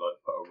they've already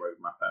put a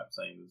roadmap out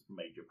saying there's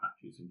major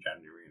patches in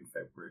January and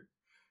February.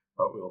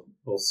 But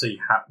we'll see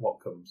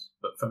what comes.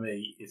 But for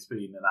me, it's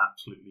been an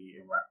absolutely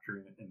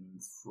enrapturing and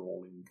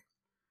enthralling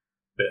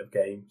bit of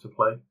game to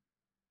play.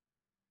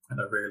 And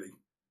I really,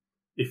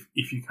 if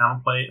you can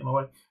play it in a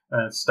way,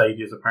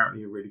 Stadia is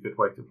apparently a really good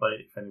way to play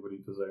it if anybody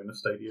does own a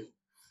Stadia.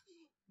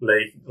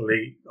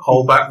 Lee,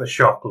 hold back the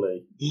shock,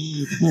 Lee.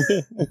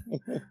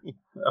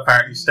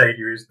 Apparently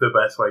Stadia is the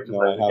best way to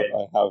play the game.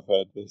 I have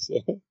heard this.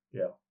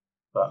 Yeah.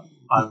 But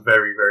I'm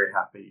very, very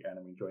happy, and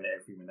I'm enjoying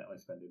every minute I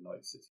spend in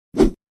Night City.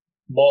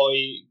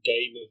 My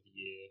game of the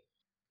year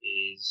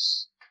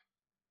is,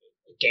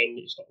 again,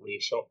 it's not really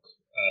a shock,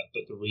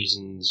 but the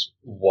reasons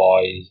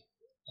why,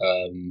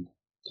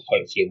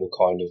 hopefully we'll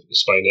kind of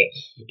explain it.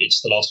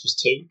 It's The Last of Us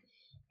 2.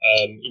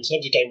 In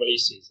terms of game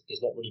releases,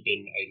 there's not really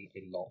been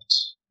a lot,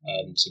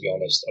 to be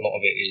honest. A lot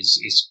of it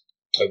is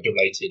COVID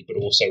related, but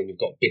also when you've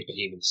got big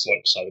behemoths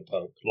like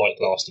Cyberpunk,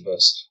 like Last of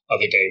Us,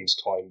 other games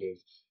kind of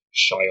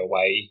shy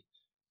away,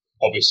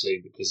 obviously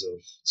because of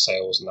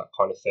sales and that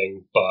kind of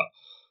thing. But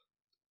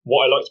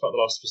what I liked about The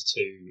Last of Us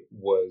 2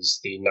 was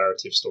the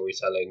narrative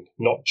storytelling,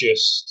 not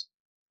just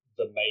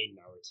the main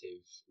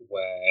narrative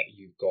where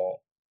you've got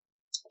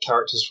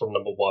characters from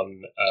number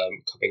one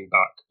coming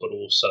back, but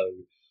also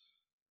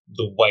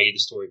the way the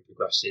story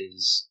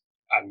progresses,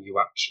 and you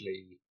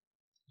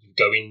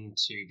go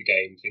into the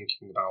game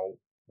thinking about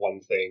one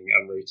thing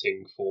and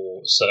rooting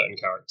for certain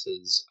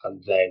characters,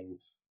 and then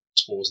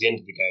towards the end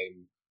of the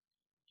game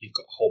you've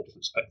got a whole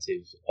different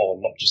perspective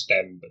on not just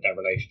them but their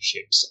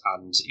relationships,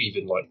 and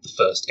even like the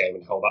first game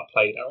and how that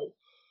played out.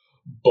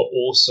 But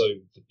also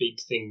the big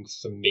thing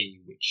for me,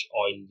 which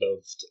I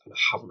loved and I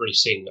haven't really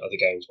seen in other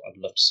games but I'd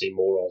love to see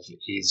more of,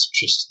 is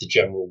just the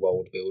general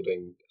world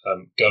building,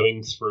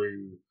 going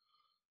through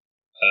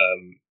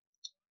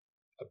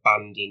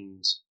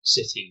abandoned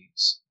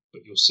cities,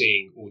 but you're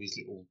seeing all these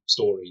little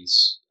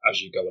stories as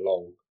you go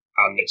along,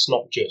 and it's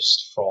not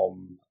just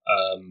from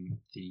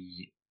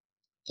the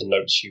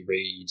notes you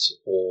read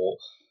or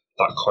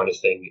that kind of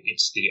thing.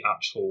 It's the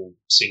actual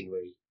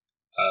scenery,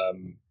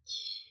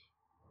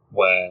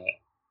 where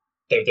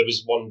there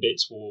was one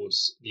bit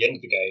towards the end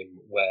of the game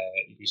where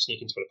you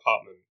sneak into an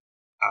apartment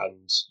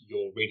and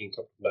you're reading a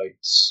couple of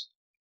notes,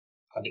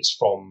 and it's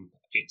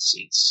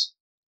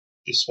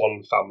this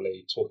one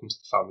family talking to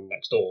the family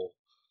next door,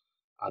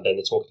 and then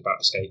they're talking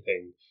about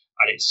escaping,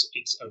 and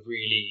it's a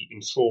really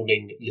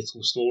enthralling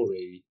little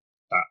story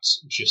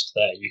that's just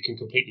there. You can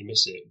completely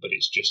miss it, but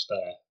it's just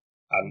there.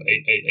 And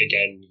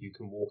again, you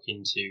can walk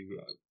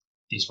into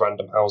these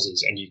random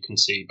houses and you can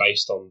see,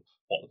 based on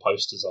what the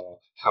posters are,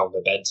 how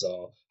their beds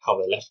are, how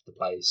they left the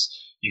place.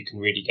 You can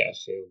really get a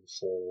feel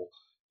for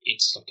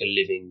it's like a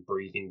living,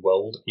 breathing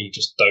world, and you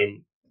just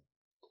don't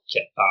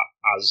get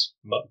that as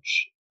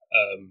much.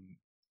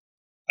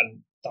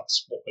 And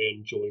that's what I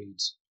enjoyed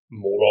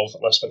more of,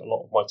 and I spent a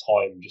lot of my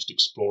time just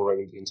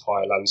exploring the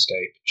entire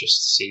landscape,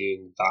 just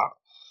seeing that.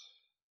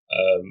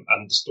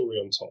 And the story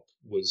on top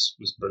was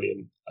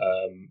brilliant.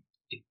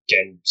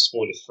 Again,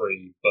 spoiler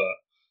free, but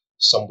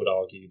some would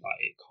argue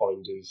that it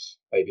kind of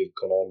maybe have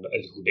gone on a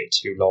little bit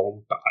too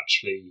long, but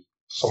actually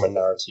from a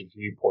narrative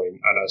viewpoint,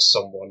 and as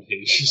someone who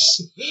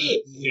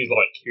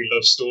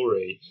loves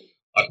story,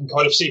 I can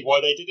kind of see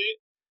why they did it.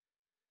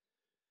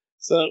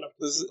 So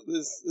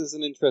there's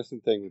an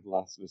interesting thing with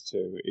Last of Us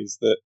 2 is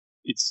that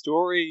its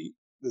story,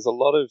 there's a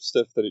lot of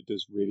stuff that it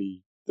does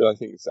really, that I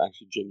think is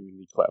actually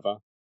genuinely clever.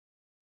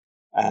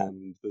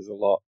 And there's a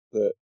lot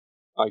that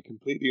I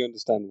completely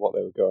understand what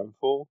they were going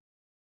for,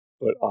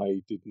 but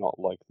I did not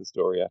like the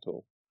story at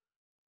all.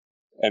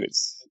 And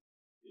it's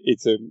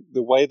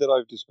the way that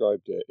I've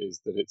described it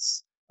is that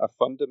it's a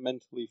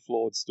fundamentally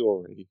flawed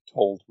story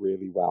told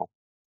really well.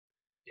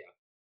 Yeah.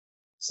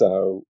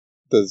 So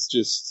there's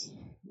just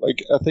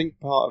I think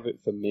part of it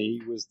for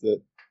me was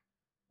that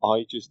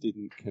I just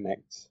didn't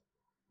connect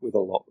with a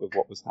lot of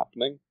what was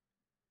happening.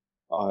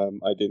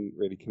 I didn't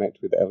really connect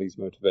with Ellie's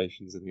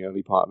motivations in the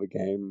early part of the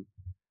game,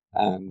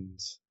 and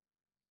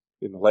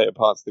in the later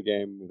parts of the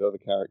game with other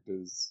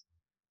characters,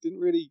 didn't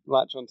really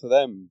latch onto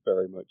them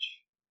very much.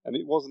 And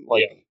it wasn't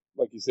like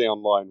you see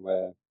online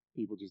where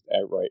people just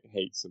outright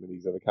hate some of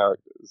these other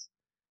characters.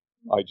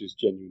 I just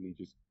genuinely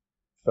just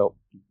felt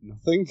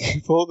nothing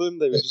for them.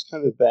 They were just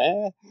kind of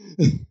there.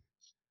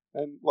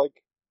 And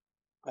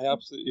I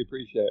absolutely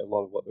appreciate a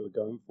lot of what they were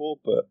going for,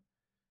 but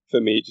for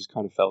me it just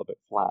kind of fell a bit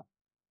flat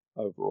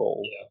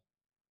overall. Yeah.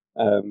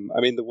 I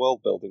mean, the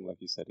world building,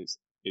 like you said, is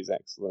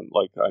excellent.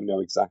 I know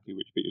exactly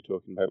which bit you're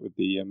talking about with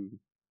the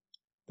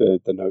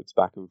notes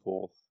back and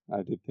forth.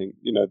 I did think,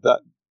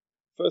 that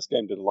first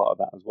game did a lot of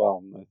that as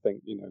well, and I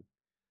think,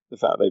 the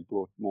fact they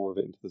brought more of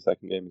it into the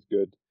second game is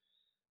good.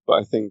 But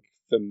I think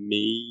for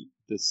me,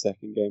 the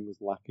second game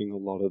was lacking a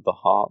lot of the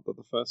heart that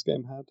the first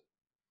game had,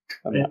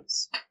 and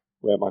that's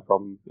where my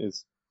problem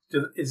is.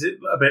 Is it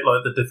a bit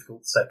like the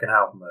difficult second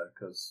album though?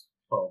 Because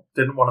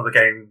didn't one of the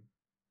game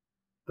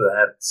the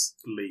heads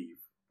leave,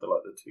 the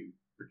two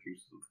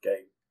producers of the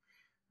game?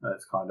 And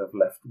it's kind of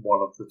left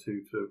one of the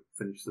two to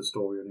finish the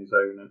story on his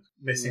own. And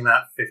missing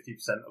that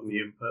 50% of the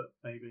input,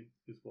 maybe,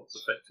 is what's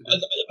affected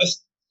it.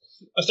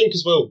 I think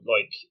as well,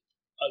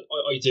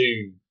 I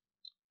do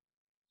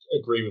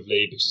agree with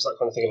Lee, because it's that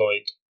kind of thing,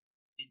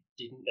 it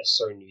didn't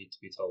necessarily need to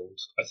be told,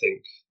 I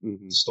think,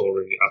 the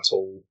story at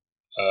all.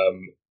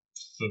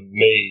 For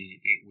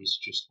me, it was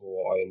just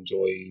more I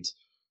enjoyed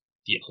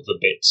the other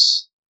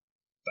bits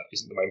that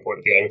isn't the main point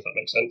of the game, if that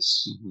makes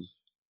sense.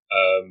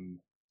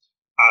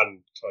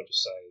 And can I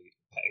just say,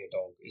 petting a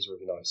dog is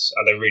really nice,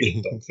 and they really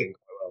did the dog thing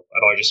quite well.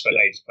 And I just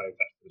spent ages playing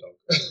fetch with the dog.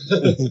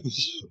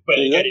 But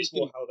again, it's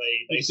more how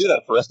they do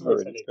that forever.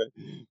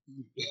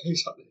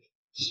 Exactly,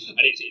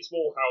 and it's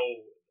more how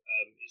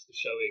it's the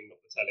showing,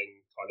 not the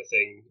telling kind of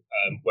thing.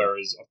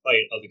 Whereas I've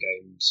played other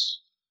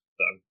games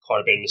that have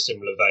kind of been in a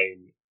similar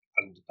vein,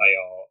 and they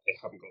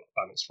haven't got the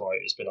balance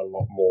right. It's been a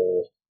lot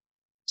more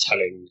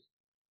telling,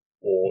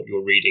 or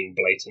you're reading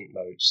blatant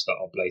notes that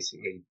are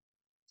blatantly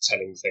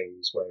telling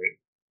things, where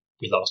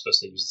with Last of Us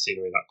they use the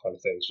scenery, that kind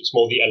of thing. So it's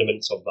more the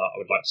elements of that I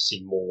would like to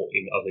see more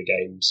in other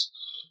games.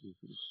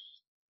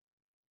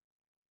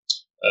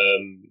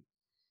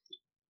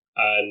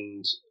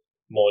 And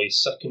my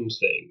second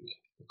thing,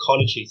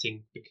 kind of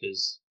cheating,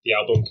 because the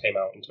album came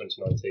out in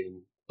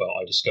 2019, but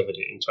I discovered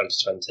it in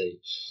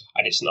 2020,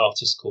 and it's an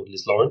artist called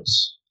Liz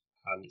Lawrence,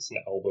 and it's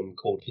an album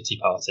called Pity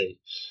Party.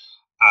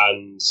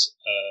 And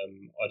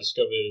I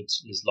discovered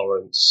Liz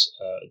Lawrence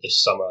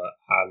this summer,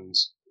 and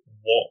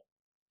what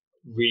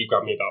really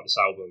grabbed me about this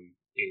album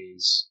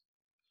is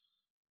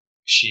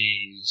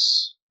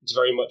it's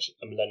very much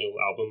a millennial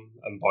album,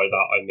 and by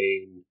that I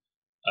mean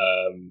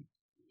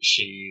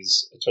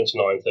she's a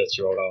 29,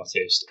 30-year-old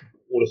artist.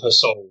 All of her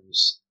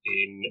songs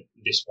in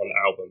this one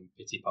album,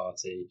 Pity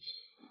Party,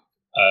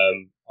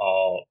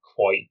 are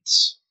quite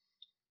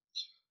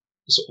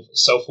sort of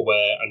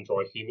self-aware and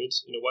dry-humoured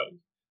in a way.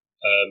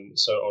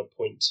 So I'd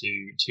point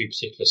to two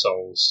particular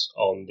songs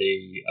on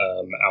the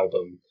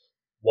album.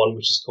 One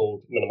which is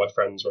called None of My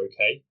Friends Are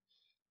Okay,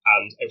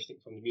 and everything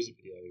from the music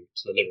video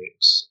to the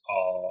lyrics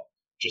are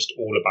just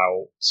all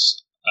about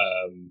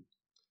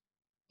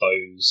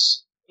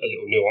those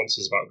little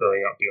nuances about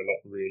growing up, but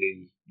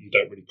you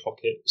don't really clock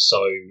it.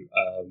 So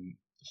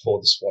for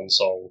this one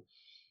song,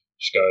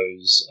 she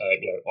goes,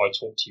 I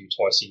talk to you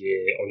twice a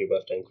year on your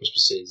birthday and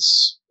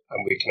Christmases,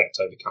 and we connect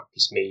over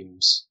capitalist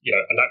memes,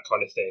 and that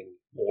kind of thing.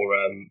 Or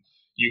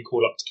you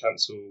call up to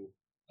cancel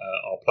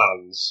our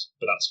plans,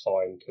 but that's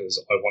fine because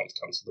I want to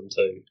cancel them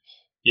too.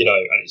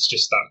 And it's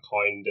just that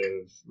kind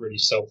of really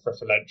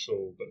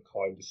self-referential but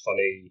kind of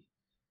funny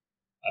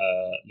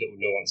little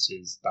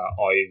nuances that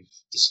I've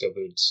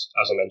discovered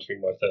as I'm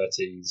entering my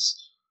 30s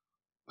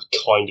I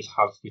kind of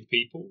have with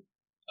people.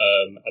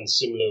 And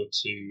similar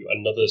to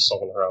another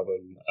song on her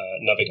album,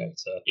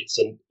 Navigator, it's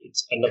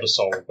another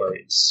song where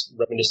it's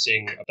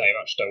reminiscing of they've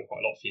actually done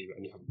quite a lot for you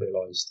and you haven't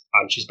realised.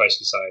 And she's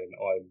basically saying,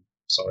 I'm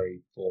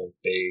sorry for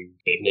being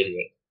a bit of an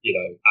idiot.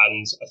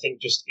 And I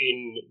think just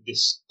in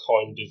this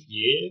kind of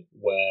year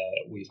where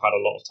we've had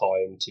a lot of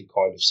time to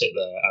kind of sit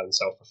there and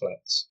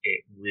self-reflect,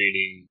 it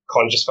really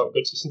kind of just felt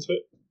good to listen to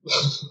it.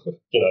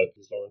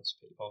 Liz Lawrence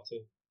Pity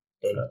Party.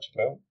 Go and check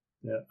it out.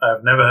 Yeah,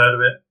 I've never heard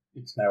of it.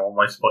 It's now on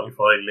my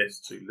Spotify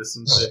list to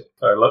listen to.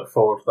 So I look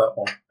forward to that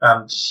one.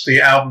 And the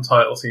album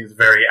title seems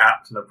very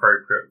apt and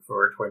appropriate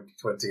for a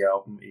 2020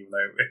 album, even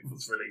though it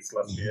was released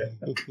last year.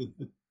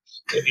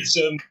 It's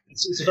a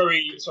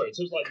very, in terms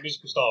of the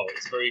musical style,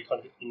 it's a very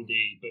kind of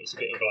indie, but it's a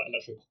bit of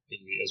electro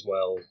poppy as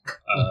well.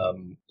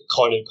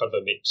 Kind of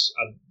a mix,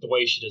 and the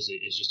way she does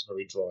it is just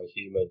very dry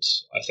humoured,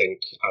 I think,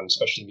 and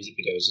especially music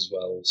videos as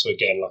well. So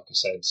again, like I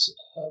said,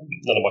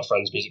 None of My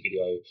Friends music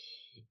video,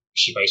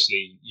 she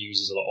basically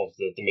uses a lot of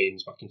the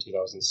memes back in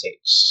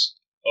 2006,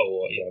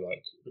 or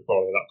like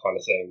Ronnie and that kind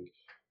of thing,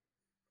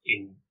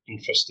 in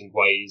interesting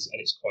ways,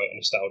 and it's quite a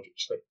nostalgic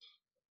trip,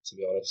 to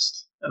be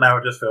honest. And now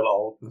I just feel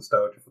old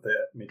nostalgia for the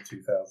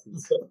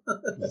mid-2000s.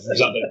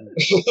 Exactly. And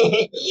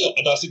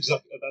that's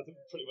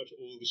pretty much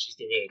all that she's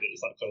doing.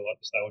 It's like kind of like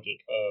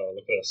nostalgic. Oh,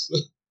 look at us.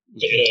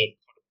 But in a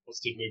kind of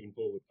positive moving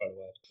forward kind of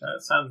way.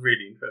 It sounds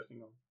really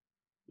interesting. I'm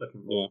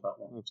looking forward to that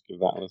one. Let's give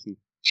that a listen.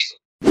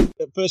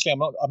 Firstly, I'm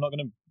not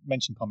going to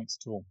mention comics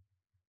at all.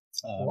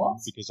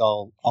 Because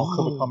I'll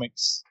cover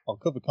comics. I'll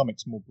cover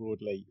comics more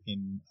broadly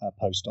in a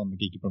post on the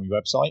Geeky Brummy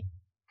website.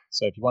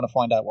 So if you want to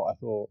find out what I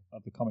thought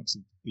of the comics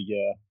of the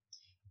year,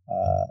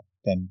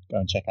 then go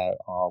and check out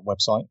our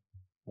website,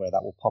 where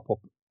that will pop up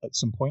at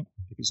some point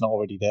if it's not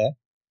already there.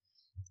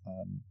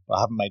 But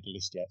I haven't made the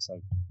list yet,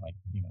 so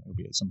it'll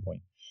be at some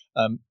point.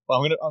 But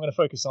I'm gonna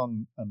focus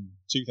on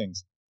two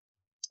things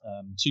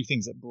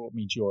that brought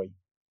me joy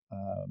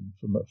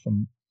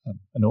from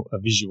a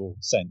visual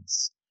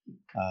sense.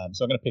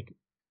 So I'm going to pick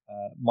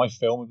my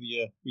film of the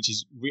year, which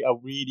is a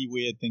really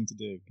weird thing to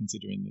do,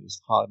 considering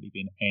there's hardly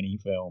been any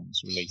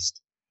films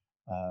released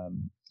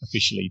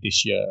officially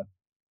this year.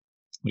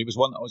 But it was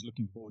one that I was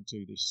looking forward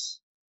to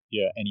this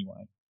year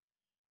anyway,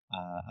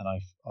 and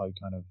I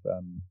kind of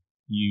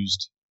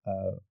used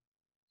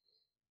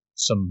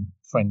some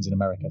friends in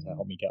America to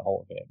help me get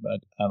hold of it.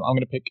 But I'm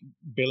going to pick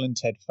Bill and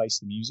Ted Face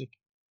the Music,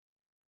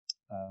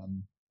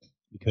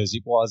 because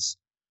it was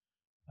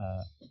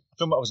a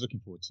film that I was looking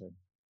forward to.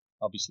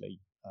 Obviously,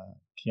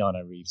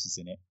 Keanu Reeves is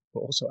in it, but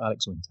also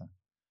Alex Winter.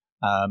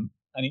 And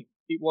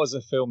it was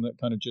a film that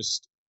kind of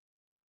just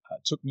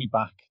took me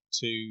back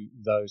to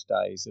those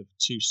days of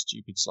two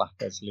stupid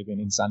slackers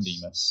living in San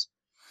Dimas,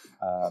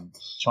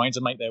 trying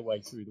to make their way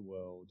through the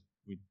world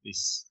with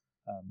this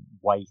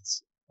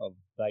weight of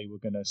they were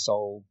going to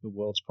solve the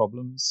world's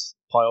problems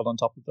piled on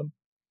top of them.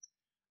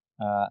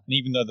 And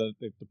even though the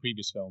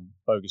previous film,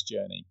 Bogus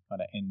Journey,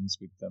 kind of ends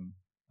with them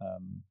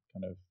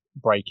kind of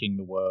breaking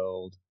the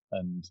world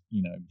and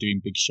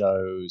doing big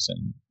shows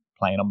and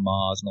playing on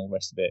Mars and all the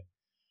rest of it,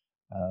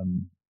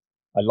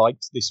 I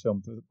liked this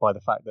film by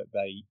the fact that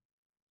they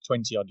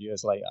 20 odd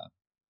years later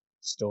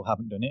still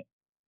haven't done it,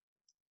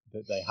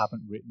 that they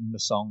haven't written the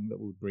song that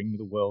would bring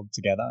the world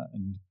together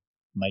and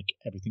make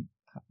everything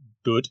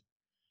good,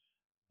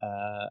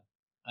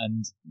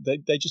 and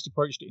they just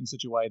approached it in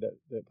such a way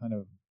that kind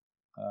of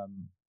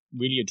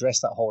really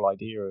addressed that whole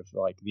idea of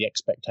like the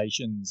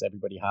expectations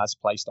everybody has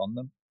placed on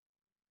them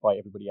by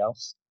everybody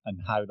else,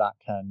 and how that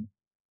can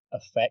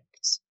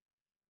affect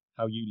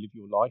how you live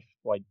your life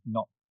by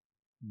not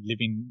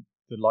living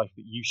the life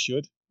that you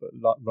should, but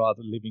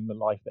rather living the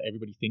life that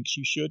everybody thinks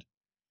you should.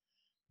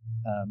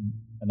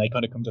 And they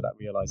kind of come to that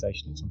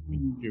realization at some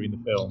point during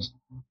the film.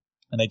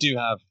 And they do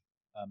have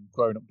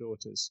grown-up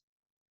daughters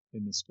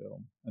in this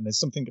film, and there's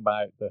something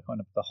about the kind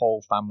of the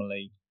whole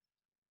family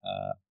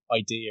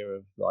idea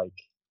of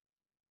like,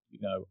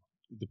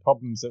 the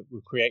problems that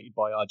were created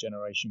by our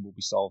generation will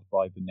be solved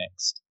by the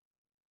next.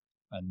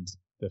 And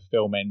the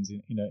film ends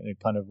in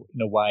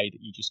a way that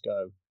you just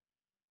go,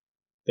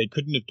 they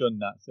couldn't have done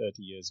that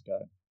 30 years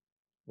ago,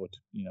 or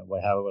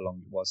however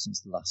long it was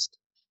since the last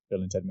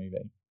Bill and Ted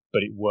movie,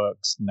 but it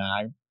works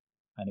now,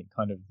 and it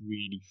kind of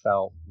really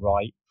felt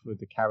right for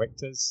the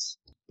characters,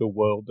 the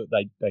world that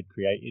they'd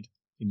created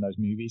in those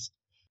movies.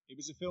 It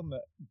was a film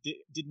that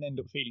didn't end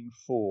up feeling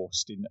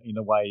forced in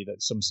a way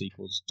that some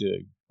sequels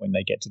do when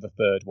they get to the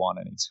third one,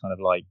 and it's kind of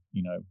like,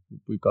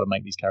 we've got to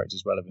make these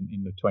characters relevant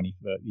in the 20th,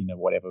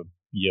 whatever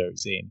year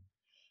it's in.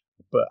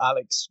 But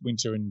Alex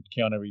Winter and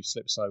Keanu Reeves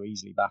slip so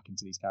easily back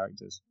into these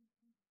characters,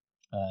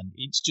 and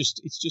it's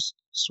just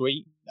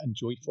sweet and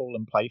joyful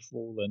and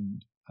playful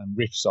and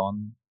riffs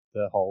on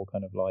the whole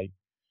kind of like,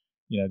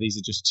 these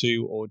are just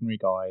two ordinary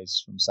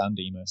guys from San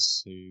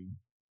Dimas who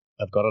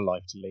have got a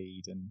life to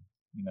lead, and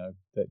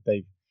that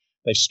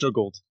they've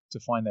struggled to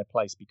find their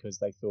place because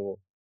they thought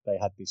they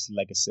had this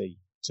legacy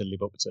to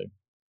live up to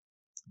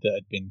that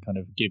had been kind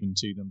of given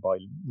to them by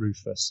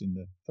Rufus in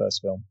the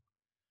first film.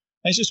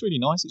 And it's just really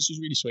nice. It's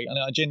just really sweet, and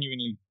I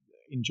genuinely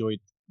enjoyed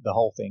the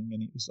whole thing.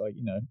 And it was like,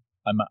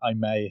 I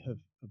may have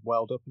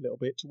welled up a little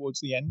bit towards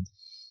the end,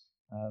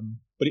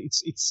 but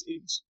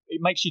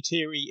it makes you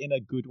teary in a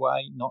good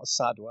way, not a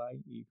sad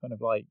way. You kind of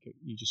like,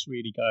 you just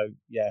really go,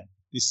 yeah,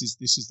 this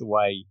is the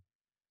way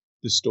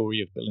the story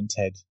of Bill and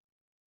Ted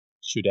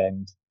should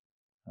end.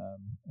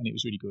 And it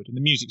was really good, and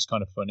the music's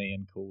kind of funny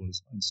and cool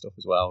and stuff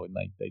as well, and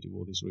they do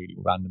all this really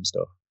random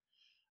stuff.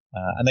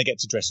 And they get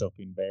to dress up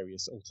in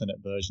various alternate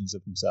versions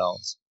of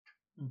themselves.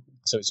 Mm-hmm.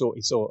 So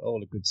it's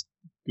all a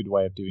good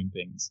way of doing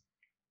things.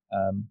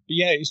 But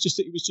yeah, it was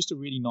just a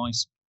really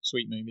nice,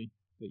 sweet movie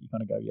that you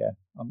kind of go, yeah,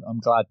 I'm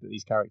glad that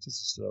these characters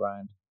are still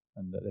around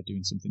and that they're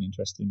doing something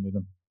interesting with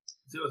them.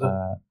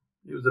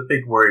 It was a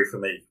big worry for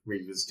me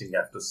revisiting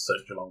after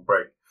such a long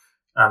break,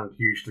 and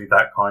usually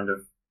that kind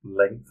of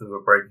length of a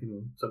break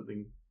in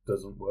something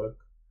doesn't work.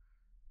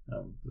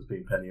 There's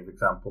been plenty of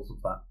examples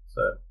of that.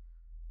 So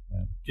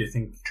Yeah. Do you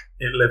think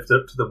it lived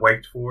up to the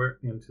wait for it,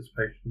 the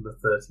anticipation of the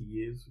 30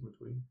 years in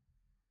between?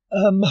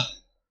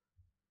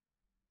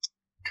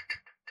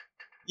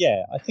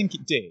 Yeah, I think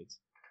it did.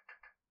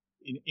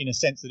 In a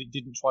sense that it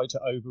didn't try to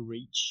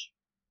overreach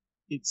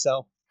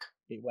itself.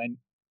 It went,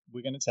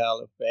 we're going to tell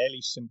a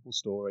fairly simple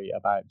story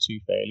about two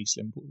fairly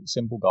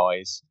simple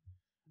guys,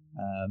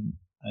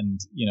 and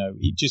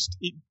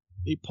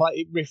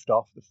it riffed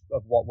off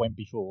of what went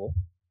before,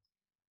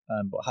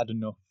 but had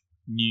enough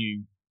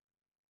new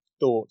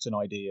thoughts and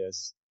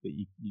ideas that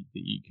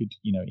you could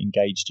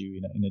engage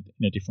you in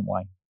a different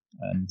way.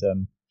 And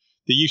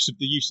the use of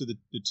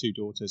the two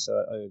daughters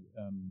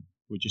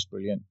were just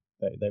brilliant.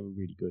 They were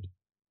really good.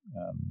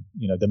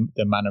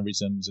 The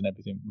mannerisms and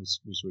everything was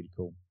really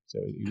cool. So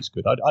it was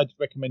good. I'd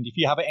recommend, if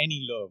you have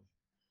any love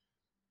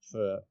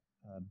for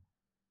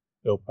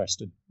Bill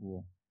Preston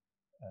or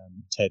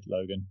Ted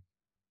Logan,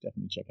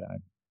 definitely check it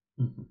out.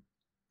 Mm-hmm.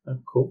 Oh,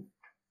 cool.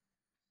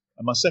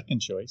 And my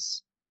second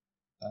choice,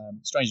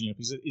 strangely enough,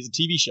 is a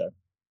TV show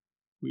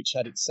which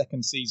had its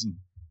second season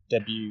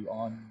debut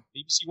on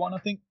BBC One, I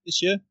think,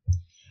 this year,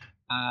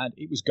 and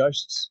it was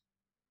Ghosts,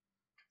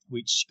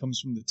 which comes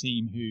from the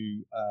team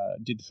who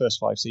did the first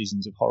 5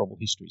 seasons of Horrible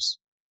Histories,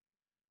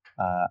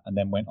 and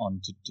then went on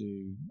to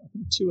do, I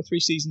think, 2 or 3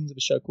 seasons of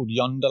a show called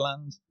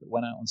Yonderland that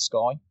went out on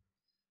Sky,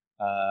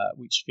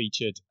 which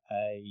featured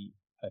a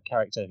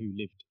character who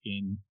lived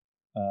in,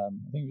 I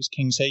think it was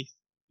King's Heath,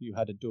 who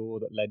had a door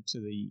that led to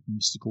the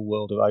mystical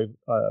world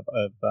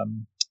of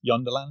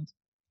Yonderland.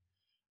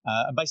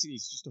 And basically,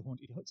 it's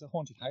a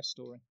haunted house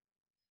story.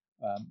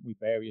 With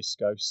various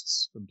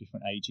ghosts from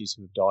different ages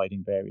who have died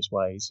in various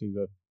ways, who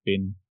have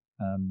been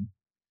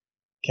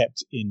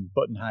kept in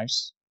Button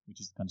House,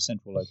 which is the kind of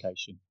central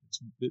location.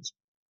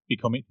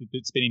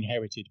 It's been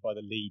inherited by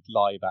the lead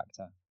live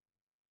actor,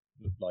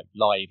 like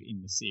live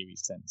in the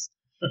series sense.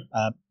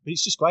 But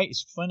it's just great.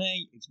 It's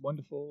funny. It's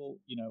wonderful.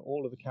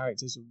 All of the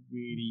characters are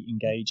really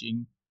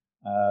engaging.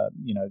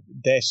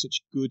 They're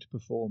such good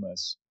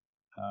performers.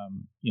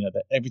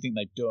 That everything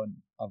they've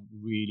done, I've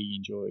really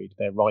enjoyed.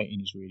 Their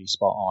writing is really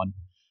spot on,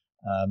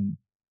 and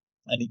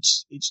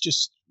it's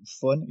just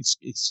fun.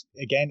 It's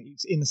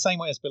in the same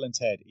way as Bill and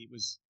Ted.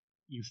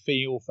 You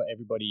feel for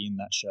everybody in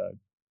that show,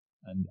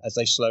 and as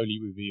they slowly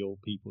reveal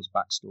people's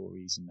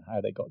backstories and how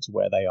they got to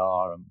where they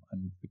are,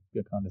 and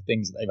the kind of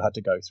things that they've had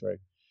to go through,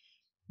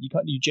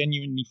 you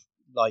genuinely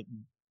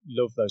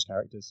love those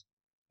characters,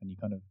 and you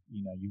kind of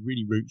you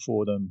really root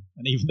for them,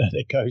 and even though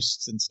they're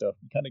ghosts and stuff,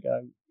 you kind of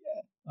go,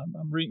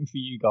 I'm rooting for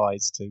you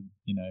guys to,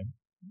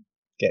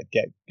 get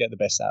the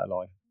best out of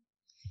life.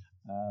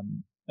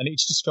 And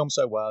it's just filmed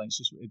so well. It's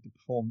just the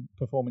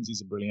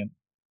performances are brilliant.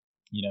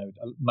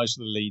 Most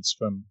of the leads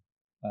from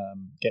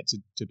get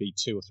to be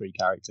 2 or 3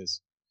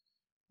 characters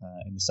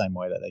in the same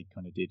way that they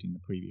kind of did in the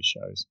previous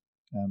shows.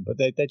 But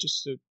they're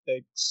just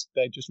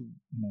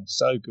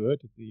so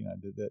good.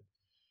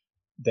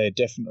 They're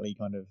definitely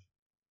kind of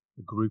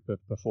a group of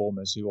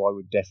performers who I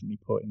would definitely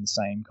put in the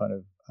same kind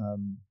of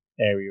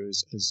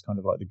areas as kind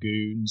of like the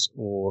Goons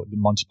or the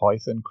Monty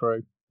Python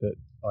crew, that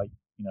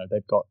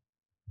they've got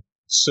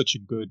such a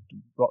good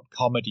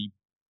comedy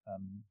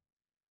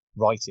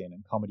writing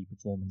and comedy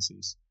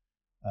performances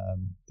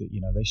that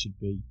they should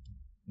be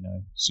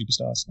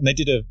superstars. And they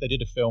did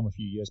a film a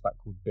few years back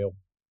called Bill,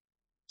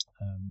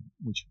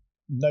 which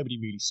nobody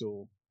really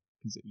saw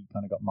because it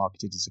kind of got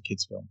marketed as a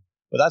kids film,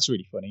 but that's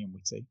really funny and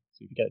witty.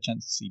 So if you get a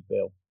chance to see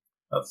Bill,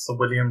 that's the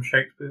William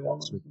Shakespeare one.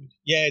 Really,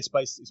 yeah, it's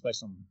based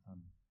on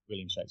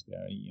William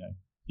Shakespeare.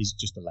 He's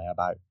just a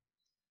layabout.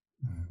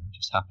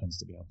 Just happens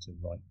to be able to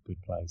write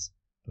good plays.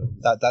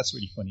 But that's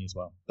really funny as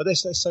well. But they're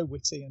so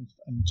witty and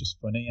just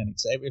funny, and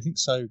it's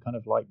everything's so kind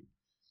of like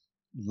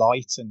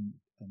light and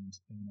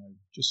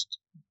just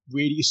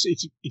really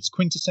it's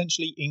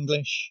quintessentially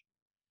English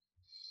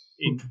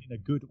in a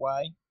good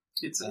way.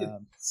 It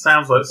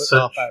sounds like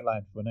such laugh out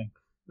loud funny.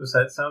 It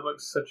sounds like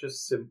such a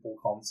simple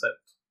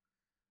concept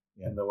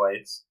in the way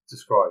it's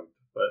described,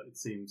 but it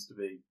seems to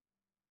be,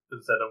 as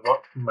I said, I've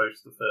watched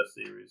most of the first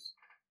series.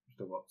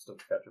 Still got stuff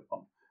to catch up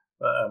on,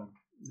 but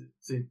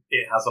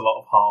it has a lot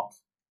of heart,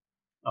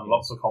 and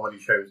lots of comedy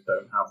shows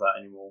don't have that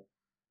anymore.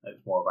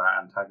 It's more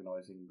about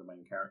antagonising the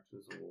main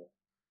characters or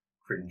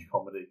cringe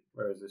comedy,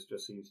 whereas this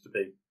just seems to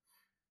be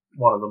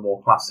one of the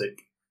more classic.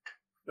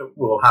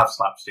 We'll have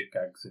slapstick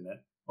gags in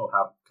it. We'll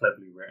have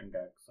cleverly written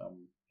gags.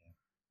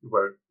 We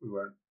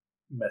won't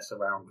mess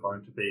around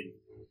trying to be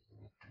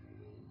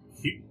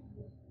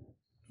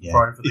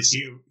trying for the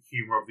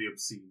humour of the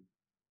obscene.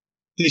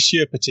 This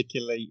year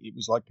particularly, it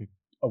was like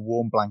a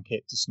warm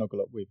blanket to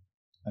snuggle up with,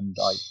 and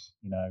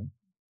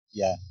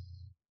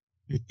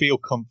you feel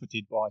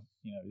comforted by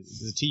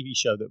the TV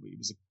show that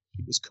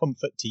it was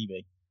comfort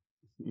TV.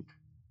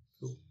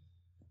 Cool.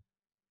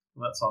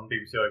 And that's on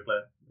BBC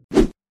iPlayer.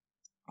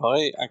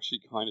 I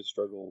actually kind of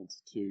struggled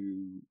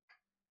to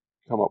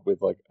come up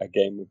with like a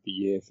game of the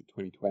year for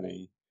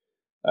 2020.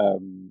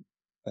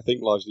 I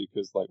think largely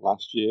because like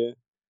last year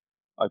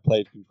I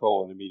played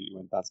Control and immediately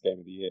went, that's game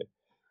of the year.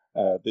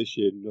 This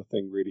year,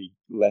 nothing really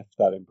left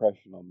that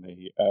impression on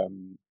me.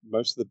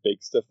 Most of the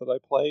big stuff that I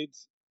played,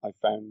 I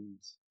found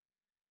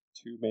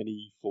too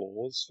many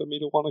flaws for me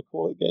to want to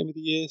call it Game of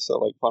the Year. So,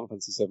 like, Final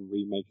Fantasy VII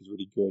Remake is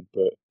really good,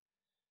 but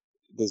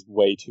there's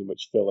way too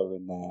much filler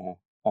in there.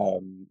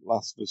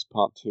 Last of Us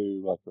Part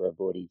 2, like I've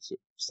already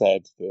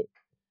said, that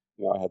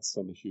I had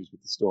some issues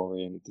with the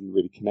story and it didn't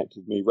really connect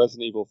with me.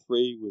 Resident Evil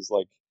 3 was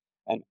like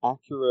an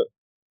accurate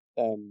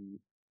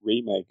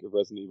remake of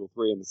Resident Evil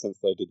 3 in the sense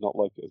that I did not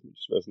like it as much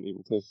as Resident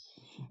Evil 2.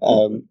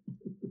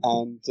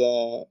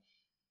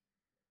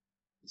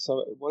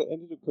 So what it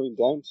ended up coming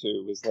down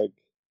to was like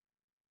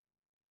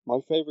my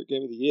favourite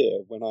game of the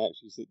year, when I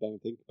actually sit down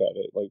and think about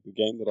it, like the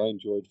game that I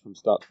enjoyed from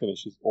start to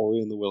finish, is Ori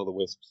and the Will of the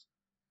Wisps.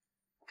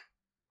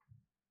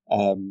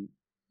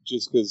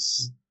 Just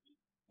because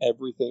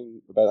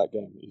everything about that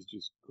game is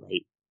just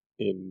great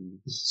in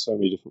so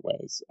many different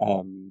ways.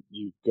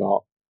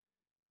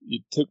 You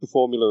took the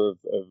formula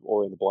of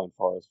Ori and the Blind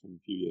Forest from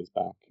a few years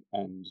back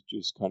and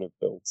just kind of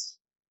built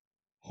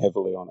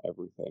heavily on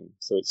everything.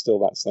 So it's still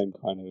that same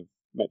kind of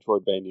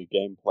Metroidvania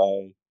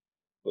gameplay,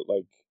 but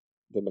like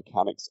the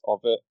mechanics of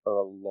it are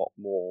a lot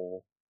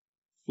more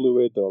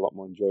fluid, they're a lot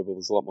more enjoyable,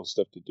 there's a lot more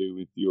stuff to do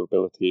with your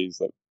abilities.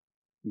 Like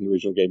in the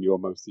original game, you were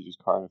mostly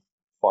just kind of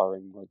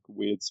firing like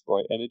weird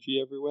sprite energy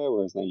everywhere,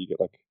 whereas now you get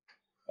like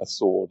a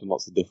sword and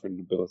lots of different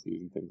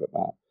abilities and things like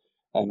that.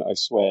 And I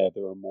swear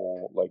there are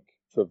more like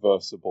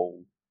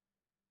traversable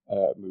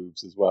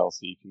moves as well, so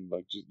you can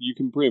you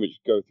can pretty much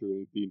go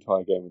through the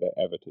entire game without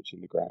ever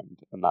touching the ground,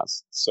 and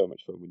that's so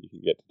much fun when you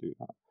can get to do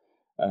that.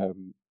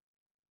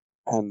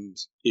 And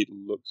it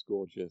looks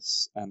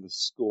gorgeous, and the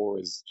score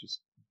is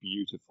just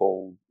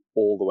beautiful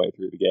all the way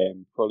through the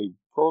game.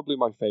 Probably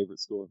my favorite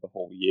score of the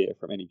whole year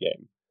from any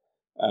game.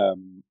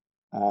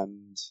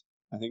 And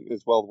I think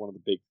as well, one of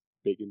the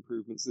big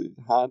improvements that it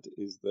had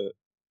is that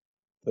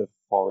the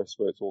forest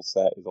where it's all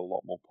set is a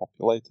lot more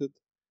populated.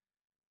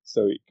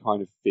 So it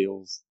kind of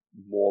feels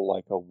more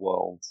like a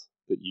world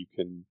that you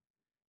can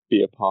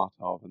be a part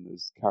of, and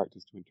there's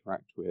characters to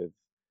interact with.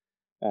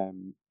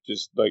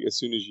 Just like as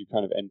soon as you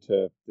kind of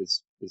enter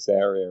this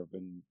area,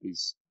 and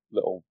these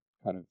little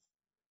kind of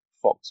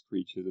fox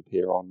creatures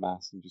appear en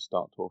masse and just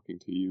start talking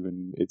to you,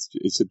 and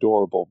it's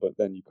adorable. But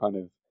then you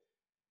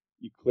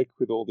click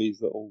with all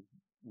these little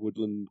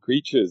woodland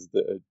creatures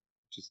that are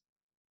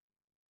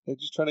they're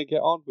just trying to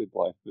get on with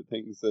life, but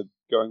things are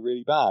going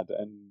really bad,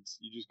 and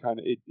you just kind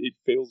of it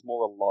feels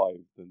more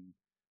alive than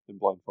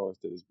Blind Forest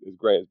is. As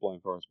great as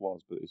Blind Forest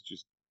was, but it's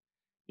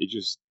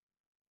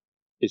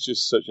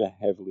just such a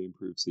heavily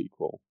improved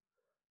sequel,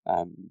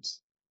 and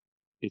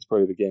it's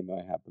probably the game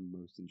that I had the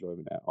most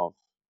enjoyment out of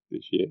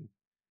this year.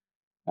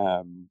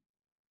 But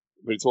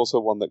it's also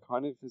one that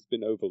kind of has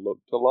been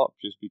overlooked a lot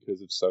just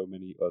because of so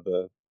many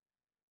other,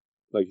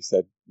 like you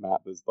said,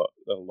 Matt, there's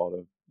a lot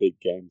of big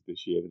games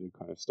this year that have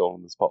kind of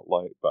stolen the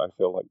spotlight, but I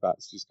feel like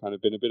that's just kind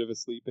of been a bit of a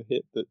sleeper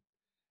hit, that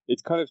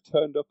it's kind of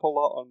turned up a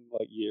lot on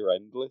like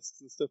year-end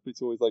lists and stuff, but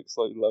it's always like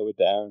slightly lower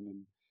down,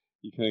 and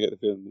you kind of get the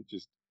feeling that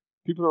just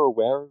people are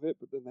aware of it,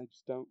 but then they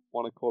just don't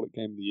want to call it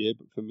Game of the Year.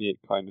 But for me, it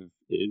kind of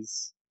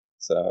is.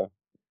 So,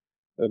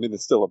 I mean,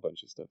 there's still a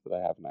bunch of stuff that I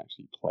haven't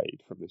actually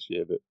played from this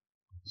year that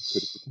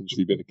could have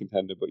potentially been a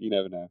contender, but you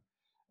never know.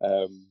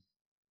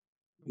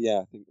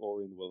 Yeah, I think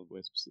Ori and the Will of the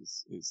Wisps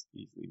is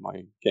easily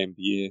my Game of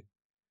the Year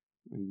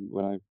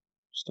when I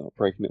start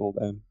breaking it all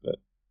down. But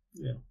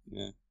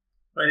yeah.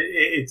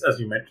 It's, as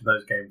you mentioned,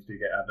 those games do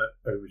get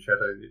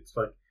overshadowed. It's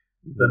like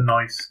the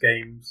nice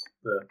games,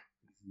 to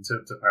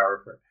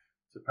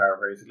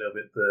paraphrase a little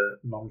bit, the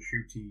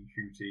non-shooty,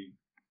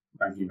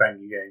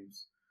 bangy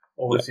games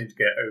always seem to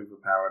get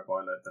overpowered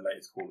by like the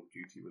latest Call of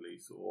Duty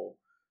release or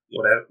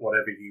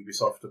whatever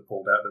Ubisoft have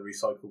pulled out the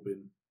recycle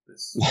bin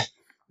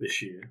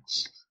this year.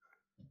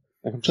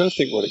 I'm trying to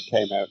think what it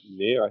came out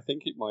near. I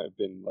think it might have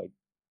been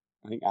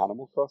I think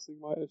Animal Crossing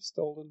might have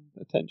stolen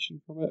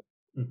attention from it.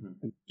 Mm-hmm.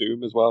 And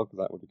Doom as well, because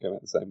that would have come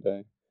out the same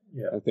day.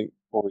 Yeah. I think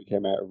Ori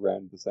came out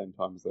around the same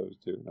time as those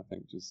two, and I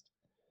think just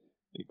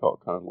it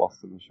got kind of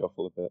lost in the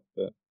shuffle a bit.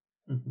 But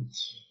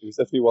it was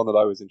definitely one that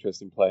I was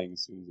interested in playing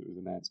as soon as it was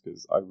announced,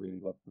 because I really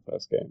loved the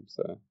first game.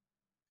 So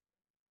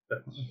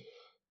definitely.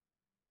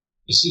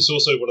 It's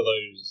also one of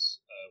those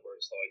where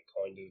it's like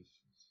kind of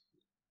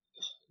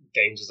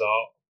games as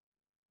art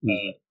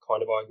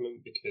kind of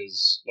argument,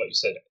 because, like you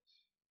said,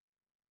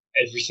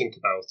 everything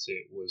about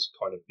it was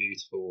kind of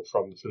beautiful,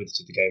 from the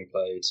fluidity of the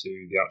gameplay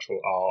to the actual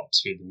art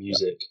to the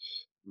music.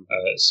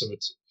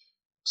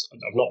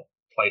 I've not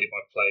played it,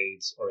 but I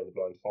played Ori and the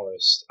Blind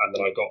Forest, and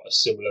then I got a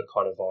similar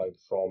kind of vibe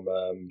from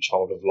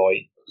Child of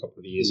Light a couple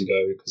of years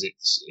ago, because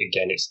it's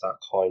that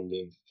kind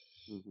of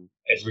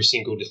every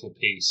single little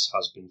piece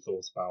has been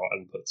thought about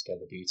and put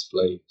together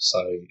beautifully. So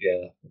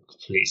yeah, I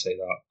completely say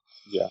that.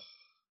 Yeah.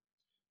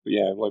 But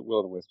yeah, like Will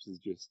of the Wisps is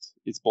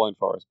it's Blind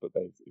Forest, but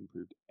they've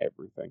improved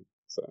everything.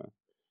 So,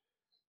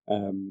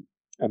 and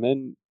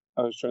then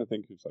I was trying to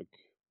think of like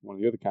one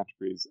of the other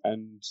categories,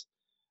 and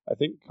I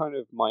think kind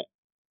of my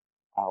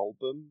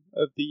album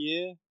of the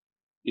year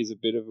is a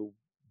bit of a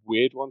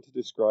weird one to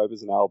describe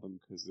as an album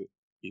because it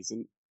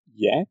isn't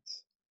yet,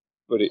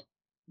 but it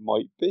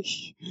might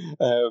be.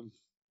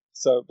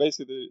 So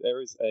basically,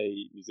 there is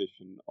a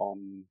musician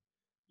on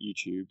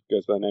YouTube,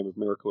 goes by the name of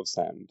Miracle of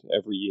Sound.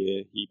 Every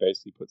year, he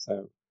basically puts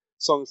out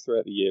songs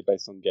throughout the year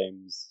based on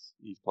games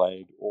he's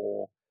played,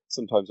 or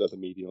sometimes other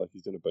media, like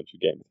he's done a bunch of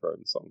Game of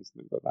Thrones songs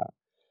and things like that.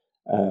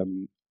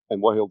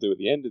 And what he'll do at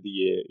the end of the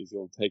year is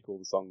he'll take all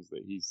the songs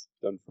that he's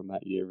done from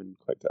that year and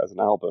collect it as an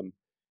album.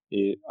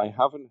 I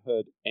haven't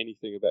heard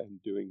anything about him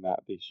doing that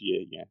this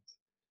year yet,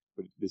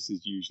 but this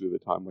is usually the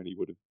time when he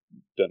would have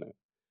done it.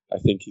 I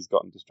think he's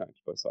gotten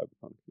distracted by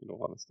Cyberpunk, in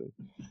all honesty.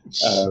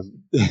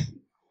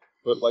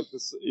 But like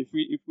this, if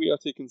we are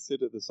to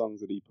consider the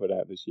songs that he put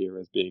out this year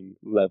as being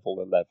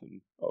level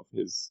 11 of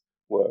his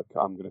work,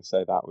 I'm going to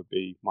say that would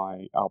be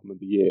my album of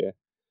the year.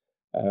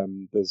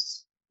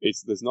 There's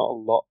not a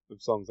lot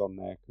of songs on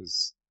there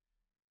because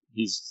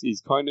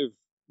he's kind of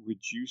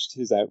reduced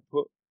his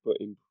output but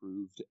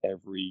improved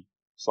every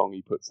song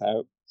he puts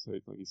out. So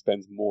it's like he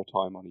spends more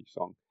time on each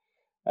song.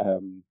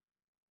 And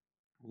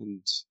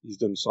he's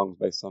done songs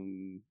based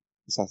on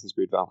Assassin's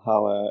Creed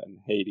Valhalla and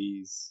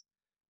Hades.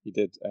 He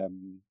did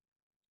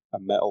a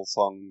metal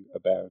song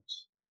about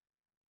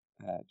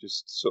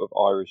just sort of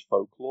Irish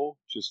folklore,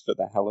 just for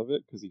the hell of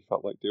it, because he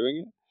felt like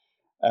doing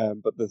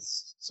it. But the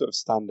sort of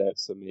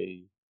standouts for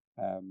me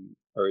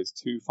are his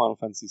 2 Final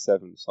Fantasy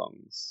VII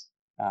songs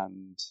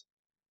and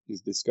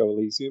his Disco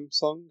Elysium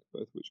song,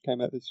 both of which came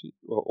out this year,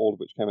 or all of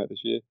which came out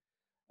this year.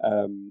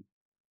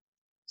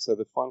 So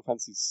the Final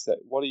Fantasy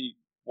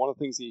one of the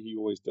things he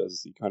always does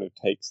is he kind of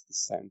takes the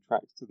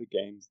soundtracks to the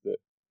games that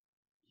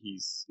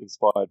he's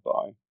inspired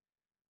by,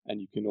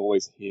 and you can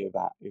always hear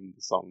that in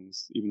the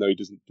songs, even though he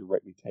doesn't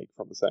directly take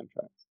from the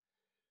soundtracks.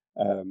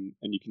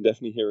 And you can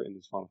definitely hear it in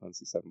his Final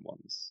Fantasy VII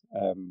ones.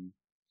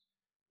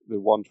 The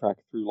one track,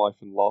 Through Life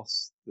and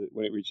Loss,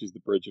 when it reaches the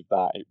bridge of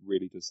that, it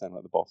really does sound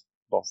like the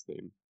boss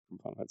theme from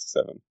Final Fantasy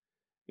VII.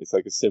 It's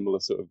like a similar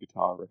sort of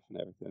guitar riff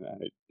and everything,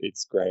 and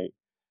it's great.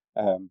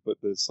 But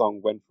the song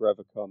When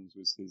Forever Comes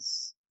was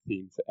his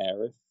theme for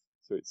Aerith,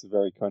 so it's a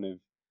very kind of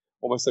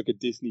almost like a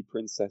Disney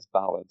princess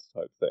ballad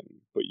type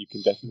thing, but you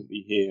can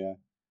definitely hear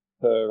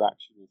her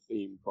actual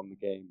theme from the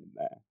game in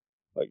there.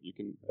 Like you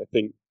can, I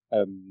think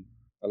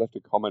I left a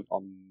comment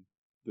on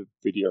the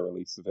video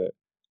release of it,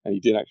 and he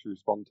did actually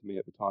respond to me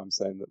at the time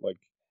saying that like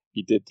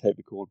he did take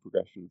the chord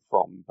progression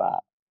from that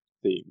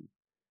theme,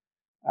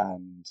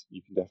 and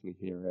you can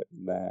definitely hear it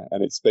in there.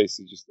 And it's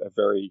basically just a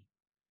very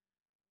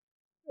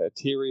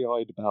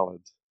teary-eyed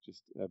ballad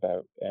just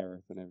about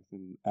Aerith and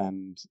everything.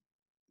 And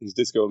his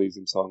Disco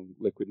Elysium song,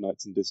 Liquid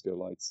Nights and Disco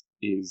Lights,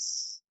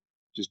 is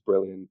just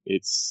brilliant.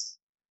 It's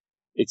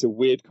a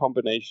weird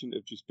combination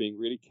of just being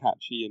really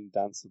catchy and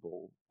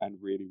danceable and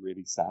really,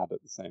 really sad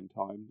at the same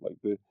time. Like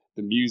the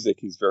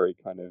music is very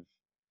kind of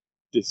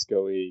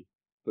disco-y,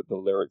 but the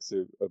lyrics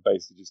are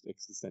basically just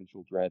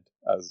existential dread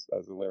as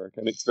a lyric.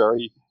 And it's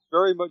very,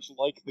 very much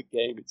like the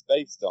game it's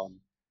based on.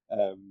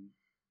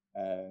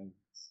 And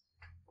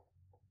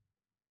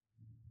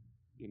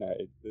you know,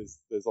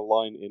 there's a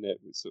line in it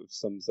which sort of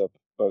sums up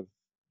both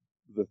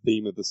the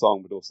theme of the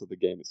song but also the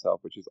game itself,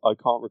 which is, I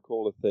can't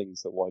recall a thing,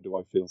 so why do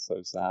I feel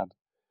so sad?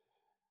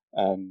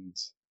 And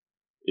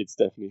it's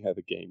definitely how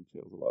the game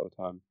feels a lot of the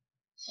time.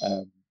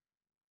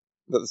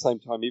 But at the same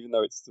time, even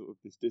though it's sort of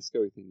this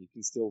disco thing, you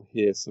can still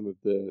hear some of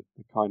the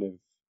kind of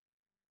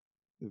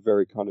the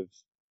very kind of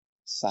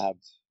sad,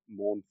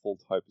 mournful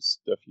type of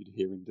stuff you'd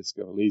hear in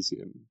Disco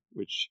Elysium,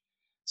 which,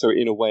 so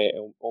in a way, it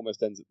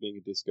almost ends up being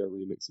a disco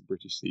remix of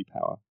British Sea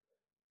Power,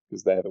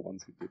 because they're the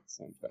ones who did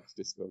the soundtracks,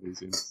 Disco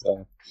Elysium.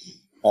 So,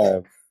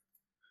 and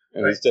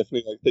there's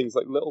definitely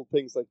like little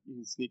things like you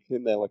can sneak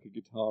in there like a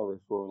guitar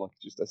riff or like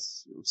just a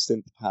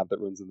synth pad that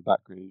runs in the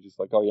background. You're just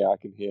like, oh yeah, I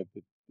can hear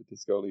the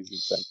Disco Elysium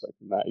soundtrack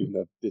from that, even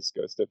though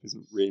disco stuff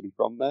isn't really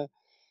from there.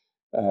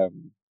 But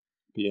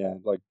yeah,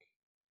 like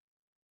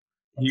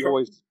he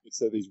always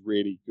said these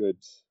really good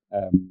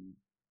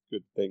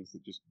things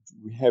that just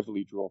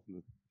heavily draw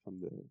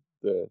from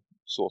the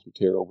source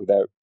material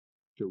without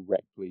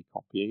directly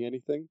copying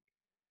anything.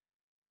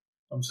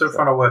 I'm still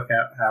trying to work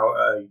out how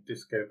a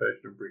disco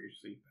version of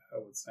British Sea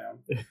Power would sound,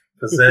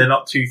 because they're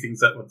not two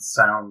things that would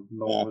sound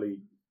normally.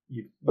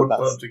 You wouldn't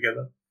put them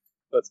together.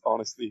 That's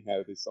honestly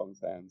how this song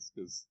sounds,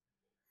 because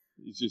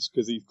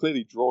he's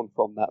clearly drawn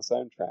from that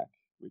soundtrack,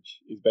 which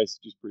is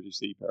basically just British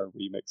Sea Power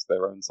remixed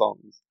their own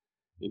songs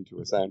into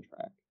a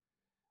soundtrack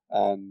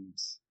and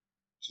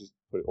just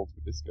put it all to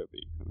a disco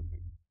beat kind of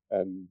thing.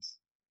 And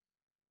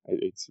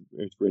it's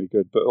really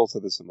good, but also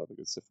there's some other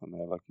good stuff on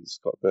there. Like he's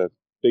got the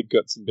Big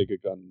Guts and Bigger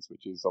Guns,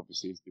 which is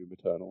obviously his Doom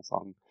Eternal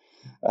song,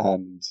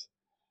 and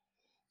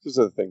just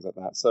other things like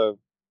that. So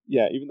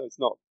yeah, even though it's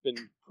not been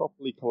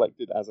properly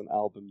collected as an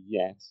album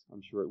yet,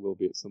 I'm sure it will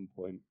be at some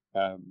point.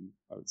 I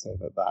would say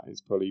that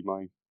is probably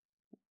my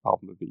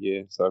album of the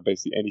year. So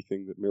basically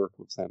anything that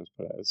Miracle of Sound has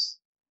put out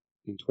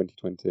in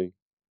 2020,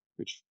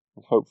 which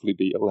will hopefully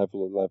be a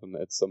level 11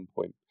 at some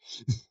point.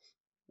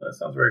 That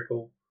sounds very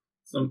cool.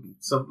 Some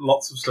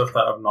lots of stuff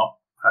that I've not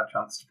had a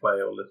chance to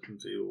play or listen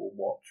to or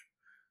watch.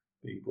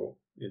 being brought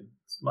in.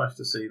 It's nice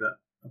to see that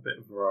a bit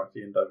of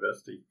variety and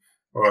diversity,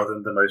 rather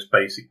than the most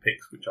basic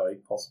picks which I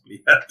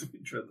possibly had,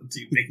 which were the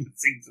two biggest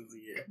things of the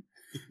year.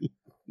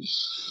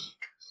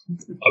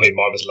 I mean,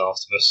 mine was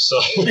Last of Us, so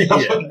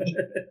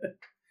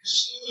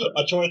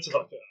I tried to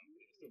look it up.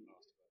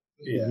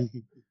 Yeah,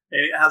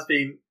 it has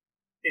been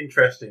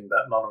interesting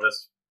that none of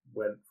us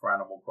went for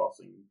Animal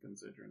Crossing,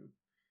 considering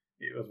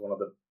it was one of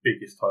the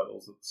biggest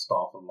titles at the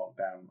start of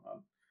lockdown,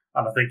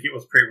 and I think it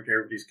was pretty much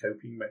everybody's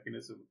coping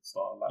mechanism at the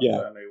start of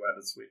lockdown. Who had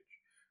a Switch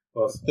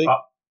was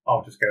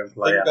I'll just go and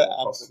play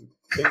Animal Crossing.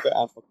 The thing about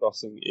Animal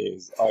Crossing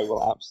is I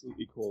will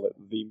absolutely call it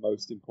the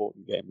most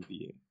important game of the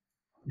year.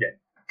 Yeah.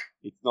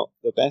 It's not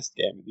the best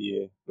game of the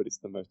year, but it's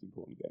the most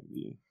important game of the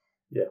year.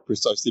 Yeah.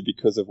 Precisely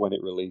because of when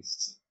it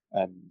released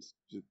and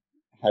just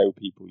how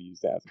people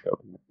used it as a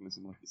coping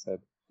mechanism, like you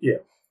said.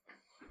 Yeah.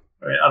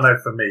 I mean, I know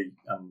for me,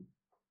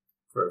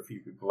 for a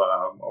few people that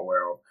I'm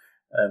aware of,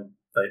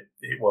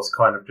 it was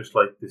kind of just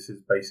like, this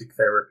is basic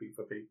therapy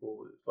for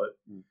people. It's like,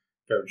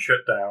 go and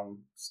shut down,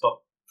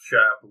 shut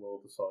out the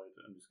world aside,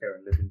 and just go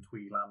and live in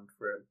Tweeland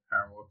for an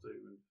hour or two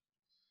and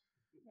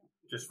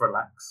just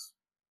relax.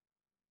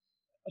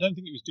 I don't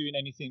think it was doing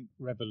anything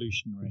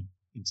revolutionary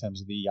in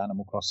terms of the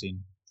Animal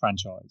Crossing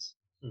franchise,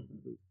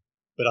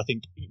 but I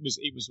think it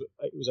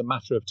was a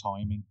matter of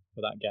timing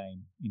for that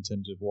game in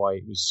terms of why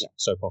it was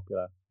so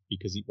popular,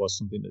 because it was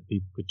something that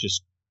people could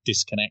just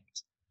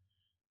disconnect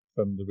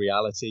from the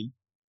reality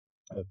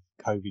of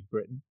COVID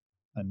Britain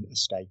and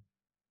escape,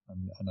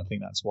 and I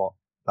think that's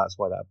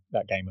why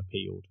that game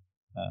appealed.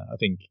 I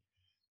think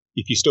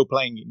if you're still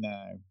playing it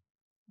now,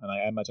 and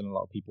I imagine a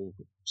lot of people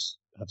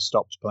have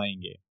stopped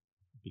playing it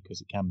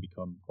because it can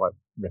become quite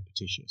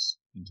repetitious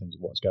in terms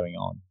of what's going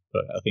on.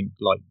 But I think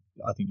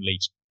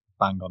Leach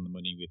bang on the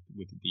money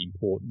with the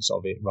importance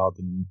of it, rather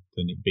than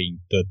it being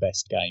the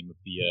best game of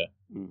the year,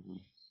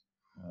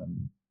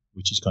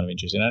 which is kind of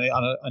interesting.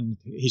 And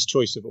his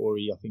choice of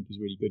Ori, I think, is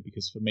really good,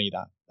 because for me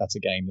that's a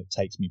game that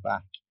takes me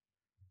back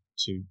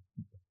to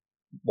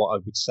what I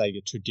would say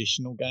are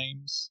traditional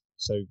games.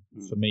 So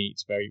for me,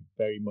 it's very,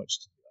 very much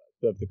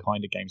the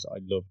kind of games that I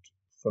loved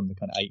from the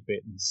kind of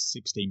 8-bit and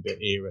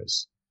 16-bit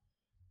eras.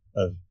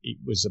 It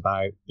was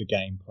about the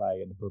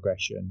gameplay and the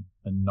progression,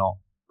 and not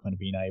kind of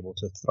being able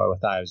to throw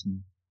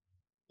 1,000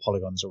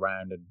 polygons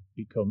around and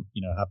become,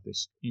 have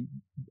this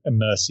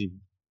immersive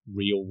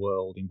real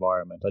world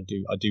environment. I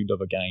do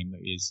love a game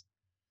that is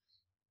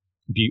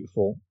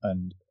beautiful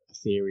and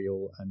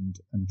ethereal and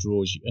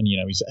draws you, and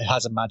it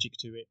has a magic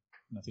to it.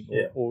 And I think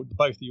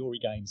both the Ori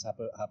games have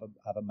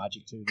a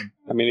magic to them.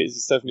 I mean,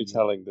 it's definitely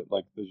telling that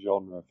like the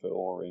genre for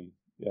Ori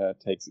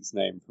takes its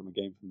name from a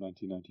game from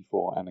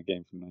 1994 and a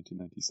game from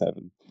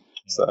 1997.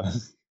 So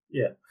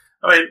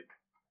I mean,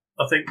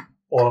 I think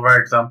all of our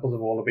examples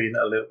have all been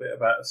a little bit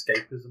about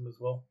escapism as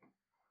well,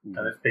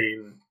 and it's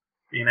been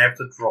being able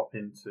to drop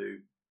into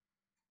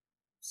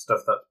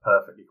stuff that's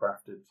perfectly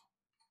crafted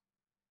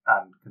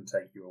and can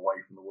take you away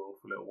from the world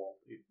for a little while,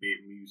 be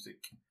it music,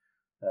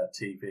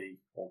 TV,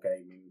 or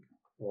gaming,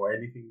 or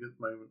anything at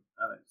the moment.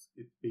 And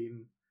it's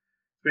been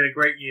a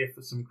great year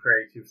for some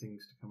creative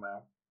things to come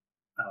out.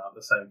 At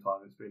the same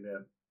time, it's been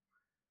an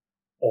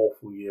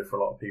awful year for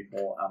a lot of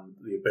people, and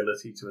the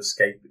ability to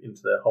escape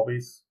into their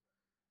hobbies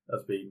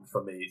has been,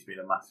 for me, it's been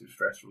a massive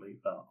stress relief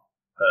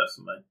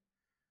personally,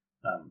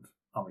 and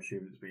I'm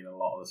assuming it's been a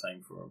lot of the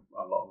same for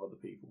a lot of other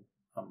people.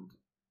 And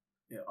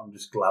I'm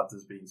just glad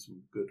there's been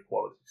some good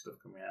quality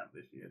stuff coming out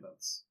this year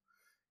that's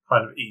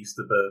kind of eased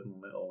the burden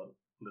a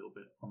little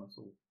bit on us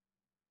all.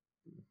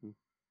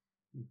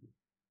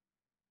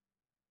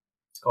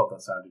 God,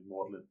 that sounded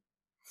maudlin.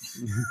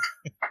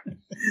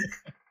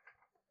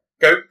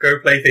 Go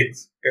play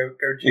things. Go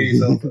cheer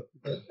yourself up.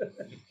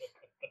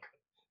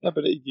 No,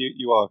 but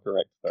you are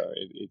correct though.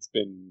 It's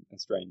been a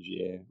strange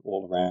year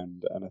all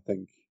around, and I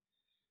think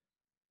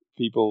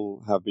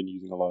people have been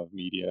using a lot of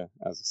media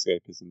as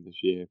escapism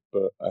this year.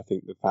 But I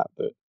think the fact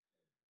that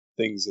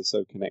things are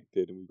so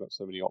connected and we've got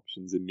so many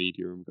options in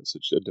media and we've got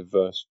such a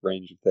diverse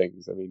range of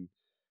things. I mean,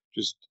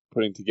 just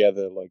putting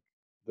together like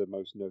the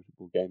most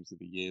notable games of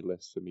the year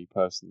list for me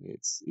personally,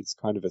 it's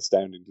kind of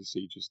astounding to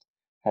see just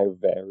how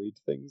varied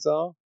things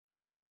are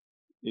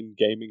in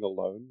gaming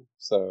alone.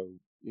 So,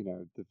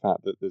 the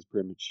fact that there's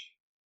pretty much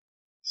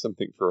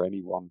something for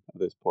anyone at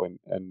this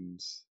point,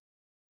 and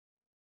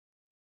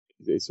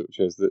it sort of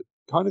shows that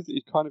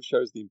it kind of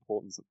shows the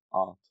importance of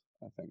art,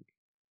 I think,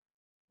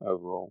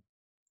 overall.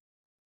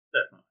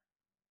 Definitely.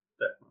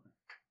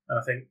 And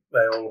I think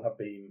they all have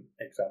been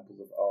examples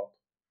of art.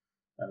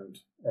 And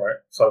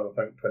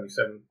Cyberpunk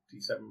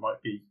 2077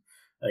 might be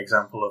an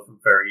example of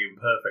very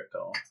imperfect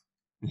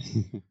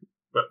art.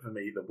 But for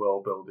me, the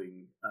world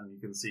building, and you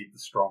can see the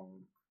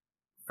strong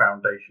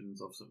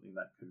foundations of something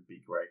that could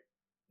be great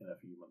in a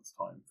few months'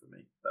 time for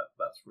me.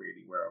 That's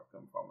really where I've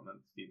come from, and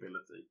it's the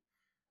ability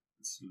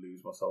to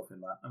lose myself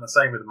in that. And the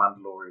same with The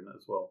Mandalorian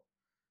as well.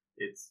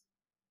 It's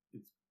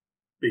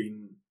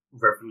been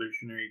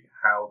revolutionary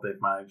how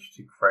they've managed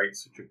to create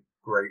such a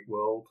great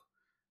world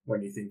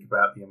when you think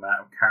about the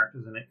amount of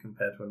characters in it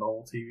compared to a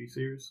normal TV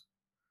series.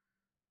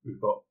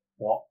 we've got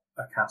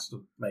a cast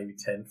of maybe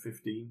 10,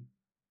 15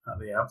 at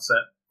the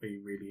outset. Be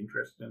really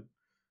interesting,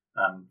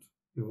 and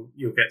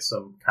you'll get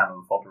some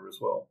canon fodder as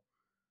well.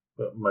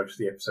 But most of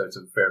the episodes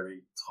are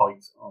very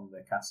tight on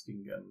their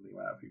casting and the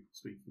amount of people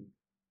speaking.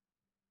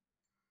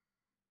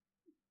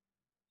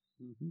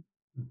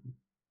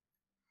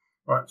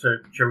 Right, so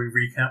shall we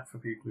recap for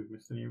people who've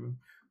missed any of them?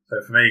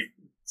 So for me,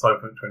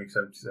 Cyberpunk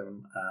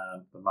 2077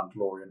 and The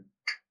Mandalorian,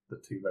 the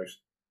two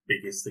most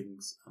biggest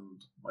things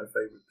and my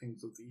favourite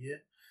things of the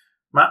year.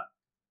 Matt?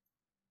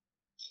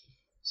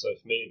 So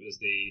for me, it was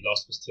The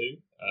Last of Us 2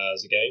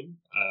 as a game,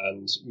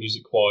 and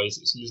music-wise,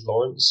 it's Liz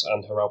Lawrence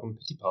and her album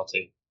Pity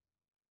Party.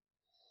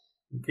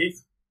 And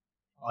Keith?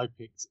 I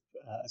picked,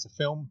 as a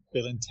film,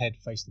 Bill and Ted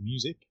Face the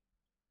Music,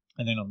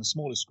 and then on the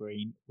smaller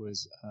screen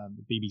was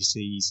the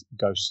BBC's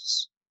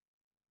Ghosts.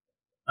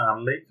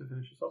 And Lee, to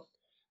finish us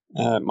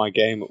off? My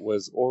game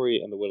was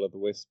Ori and the Will of the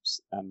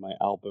Wisps, and my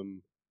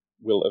album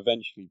will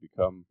eventually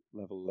become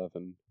Level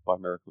 11 by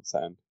Miracle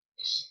Sound.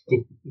 Yeah.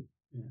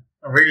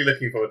 I'm really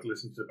looking forward to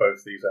listening to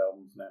both these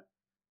albums now.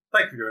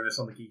 Thank you for joining us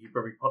on the Geeky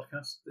Brummy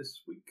podcast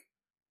this week.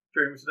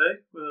 Joining me today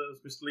was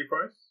Mr. Lee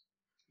Price.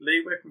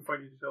 Lee, where can we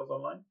find your details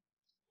online?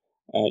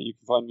 You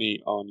can find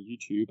me on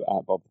YouTube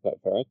at Bob the Pet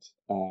Ferret,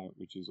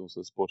 which is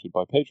also supported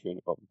by Patreon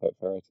at Bob the Pet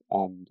Ferret,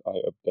 and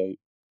I update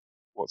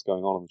what's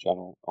going on the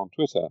channel on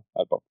Twitter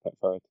at Bob the Pet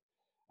Ferret,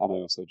 and I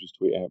also just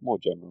tweet out more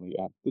generally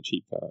at The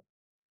Cheap Ferret.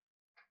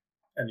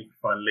 And you can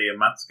find Lee and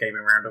Matt's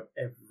Gaming Roundup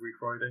every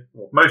Friday,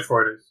 or most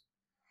Fridays,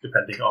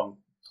 depending on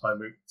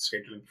time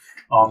scheduling,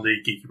 on the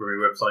Geeky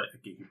Brummy website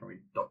at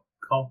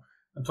geekybrummy.com.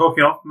 And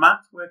talking off,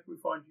 Matt, where can we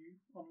find you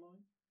online?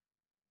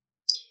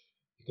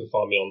 You can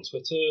find me on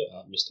Twitter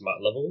at Mr.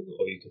 Matt Level,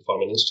 or you can find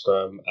me on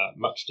Instagram at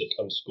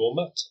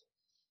matchstick_Matt.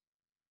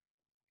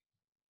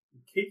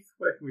 Keith,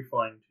 where can we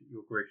find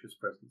your gracious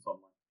presence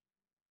online?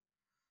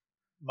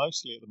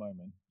 Mostly at the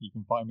moment, you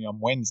can find me on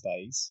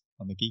Wednesdays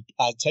on the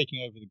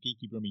taking over the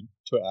Geeky Brummy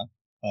Twitter,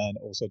 and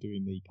also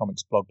doing the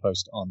comics blog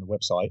post on the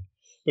website.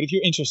 But if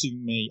you're interested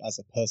in me as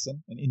a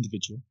person, an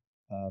individual,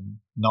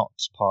 not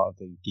part of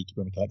the Geeky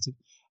Brummy Collective,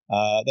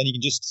 then you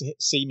can just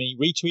see me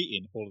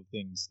retweeting all of the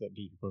things that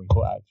Geeky Brummy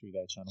put out through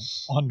their channel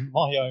on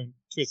my own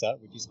Twitter,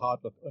 which is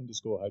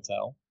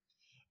hardlook_hotel.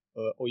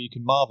 Or you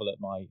can marvel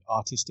at my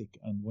artistic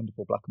and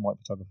wonderful black and white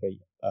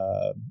photography.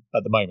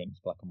 At the moment,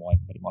 it's black and white,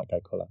 but it might go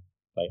colour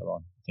later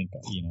on. I think,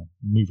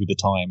 move with the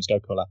times, go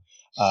colour.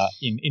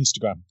 In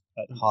Instagram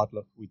at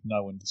hardlook with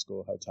no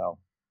 _hotel,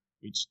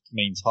 which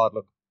means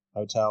hardlook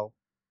hotel,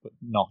 but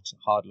not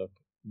hardlook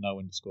no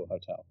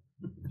 _hotel.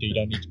 You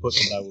don't need to put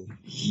the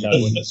no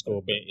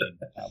underscore bit in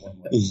that one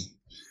word.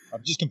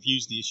 I've just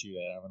confused the issue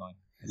there, haven't I?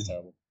 It's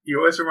terrible. You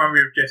always remind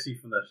me of Jesse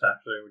from the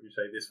Saturday when you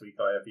say, "This week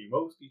I have been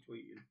mostly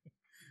tweeting."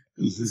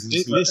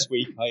 This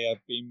week I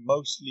have been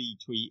mostly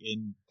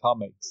tweeting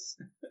comics.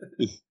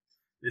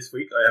 This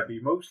week I have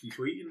been mostly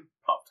tweeting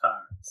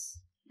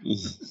Pop-Tarts.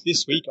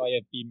 This week I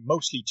have been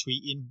mostly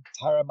tweeting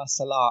Tara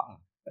Masalata,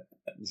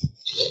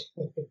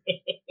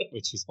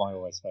 which is my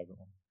always favourite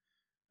one.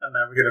 And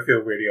now we're going to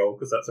feel really old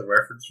because that's a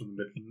reference from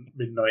the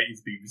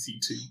mid-90s BBC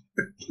Two.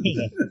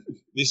 Yeah.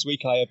 This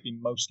week I have been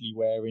mostly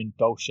wearing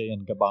Dolce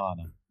 &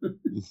 Gabbana.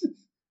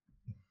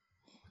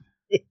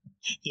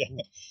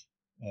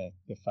 Yeah,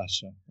 the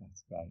fashion.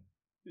 That's great.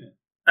 Yeah.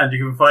 And you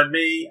can find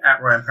me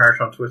at Ryan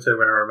Parrish on Twitter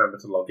when I remember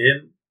to log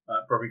in.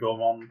 Probably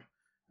Gourmand.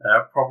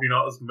 Probably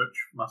not as much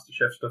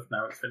MasterChef stuff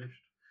now it's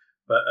finished.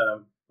 But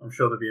I'm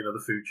sure there'll be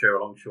another food show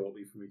along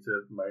shortly for me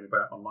to moan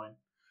about online.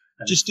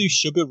 And just do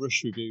Sugar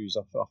Rush reviews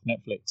off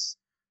Netflix.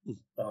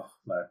 Oh,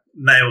 no.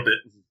 Nailed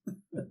it.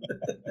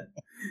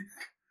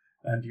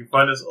 And you can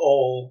find us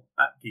all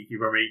at Geeky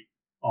Brummy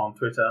on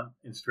Twitter,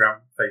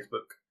 Instagram,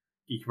 Facebook,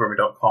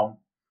 geekybrummy.com,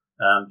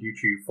 and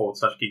YouTube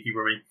 /Geeky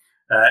Brummy.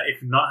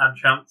 If you've not had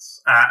a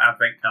chance, our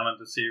Advent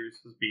Calendar series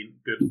has been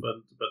good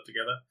fun to put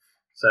together.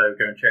 So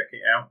go and check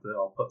it out.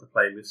 I'll put the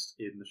playlist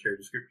in the show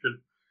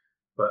description.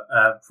 But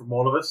from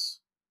all of us,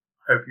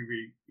 hope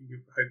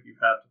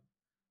you've had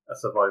a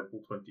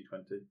survivable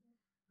 2020,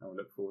 and we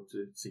look forward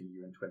to seeing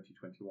you in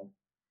 2021.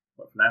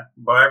 But for now,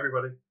 bye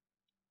everybody.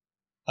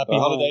 Happy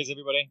holidays,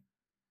 everybody.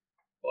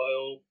 Bye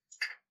all.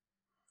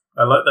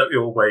 I like that we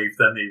all wave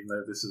then, even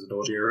though this is an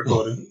audio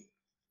recording.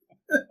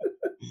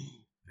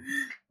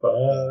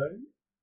 Bye.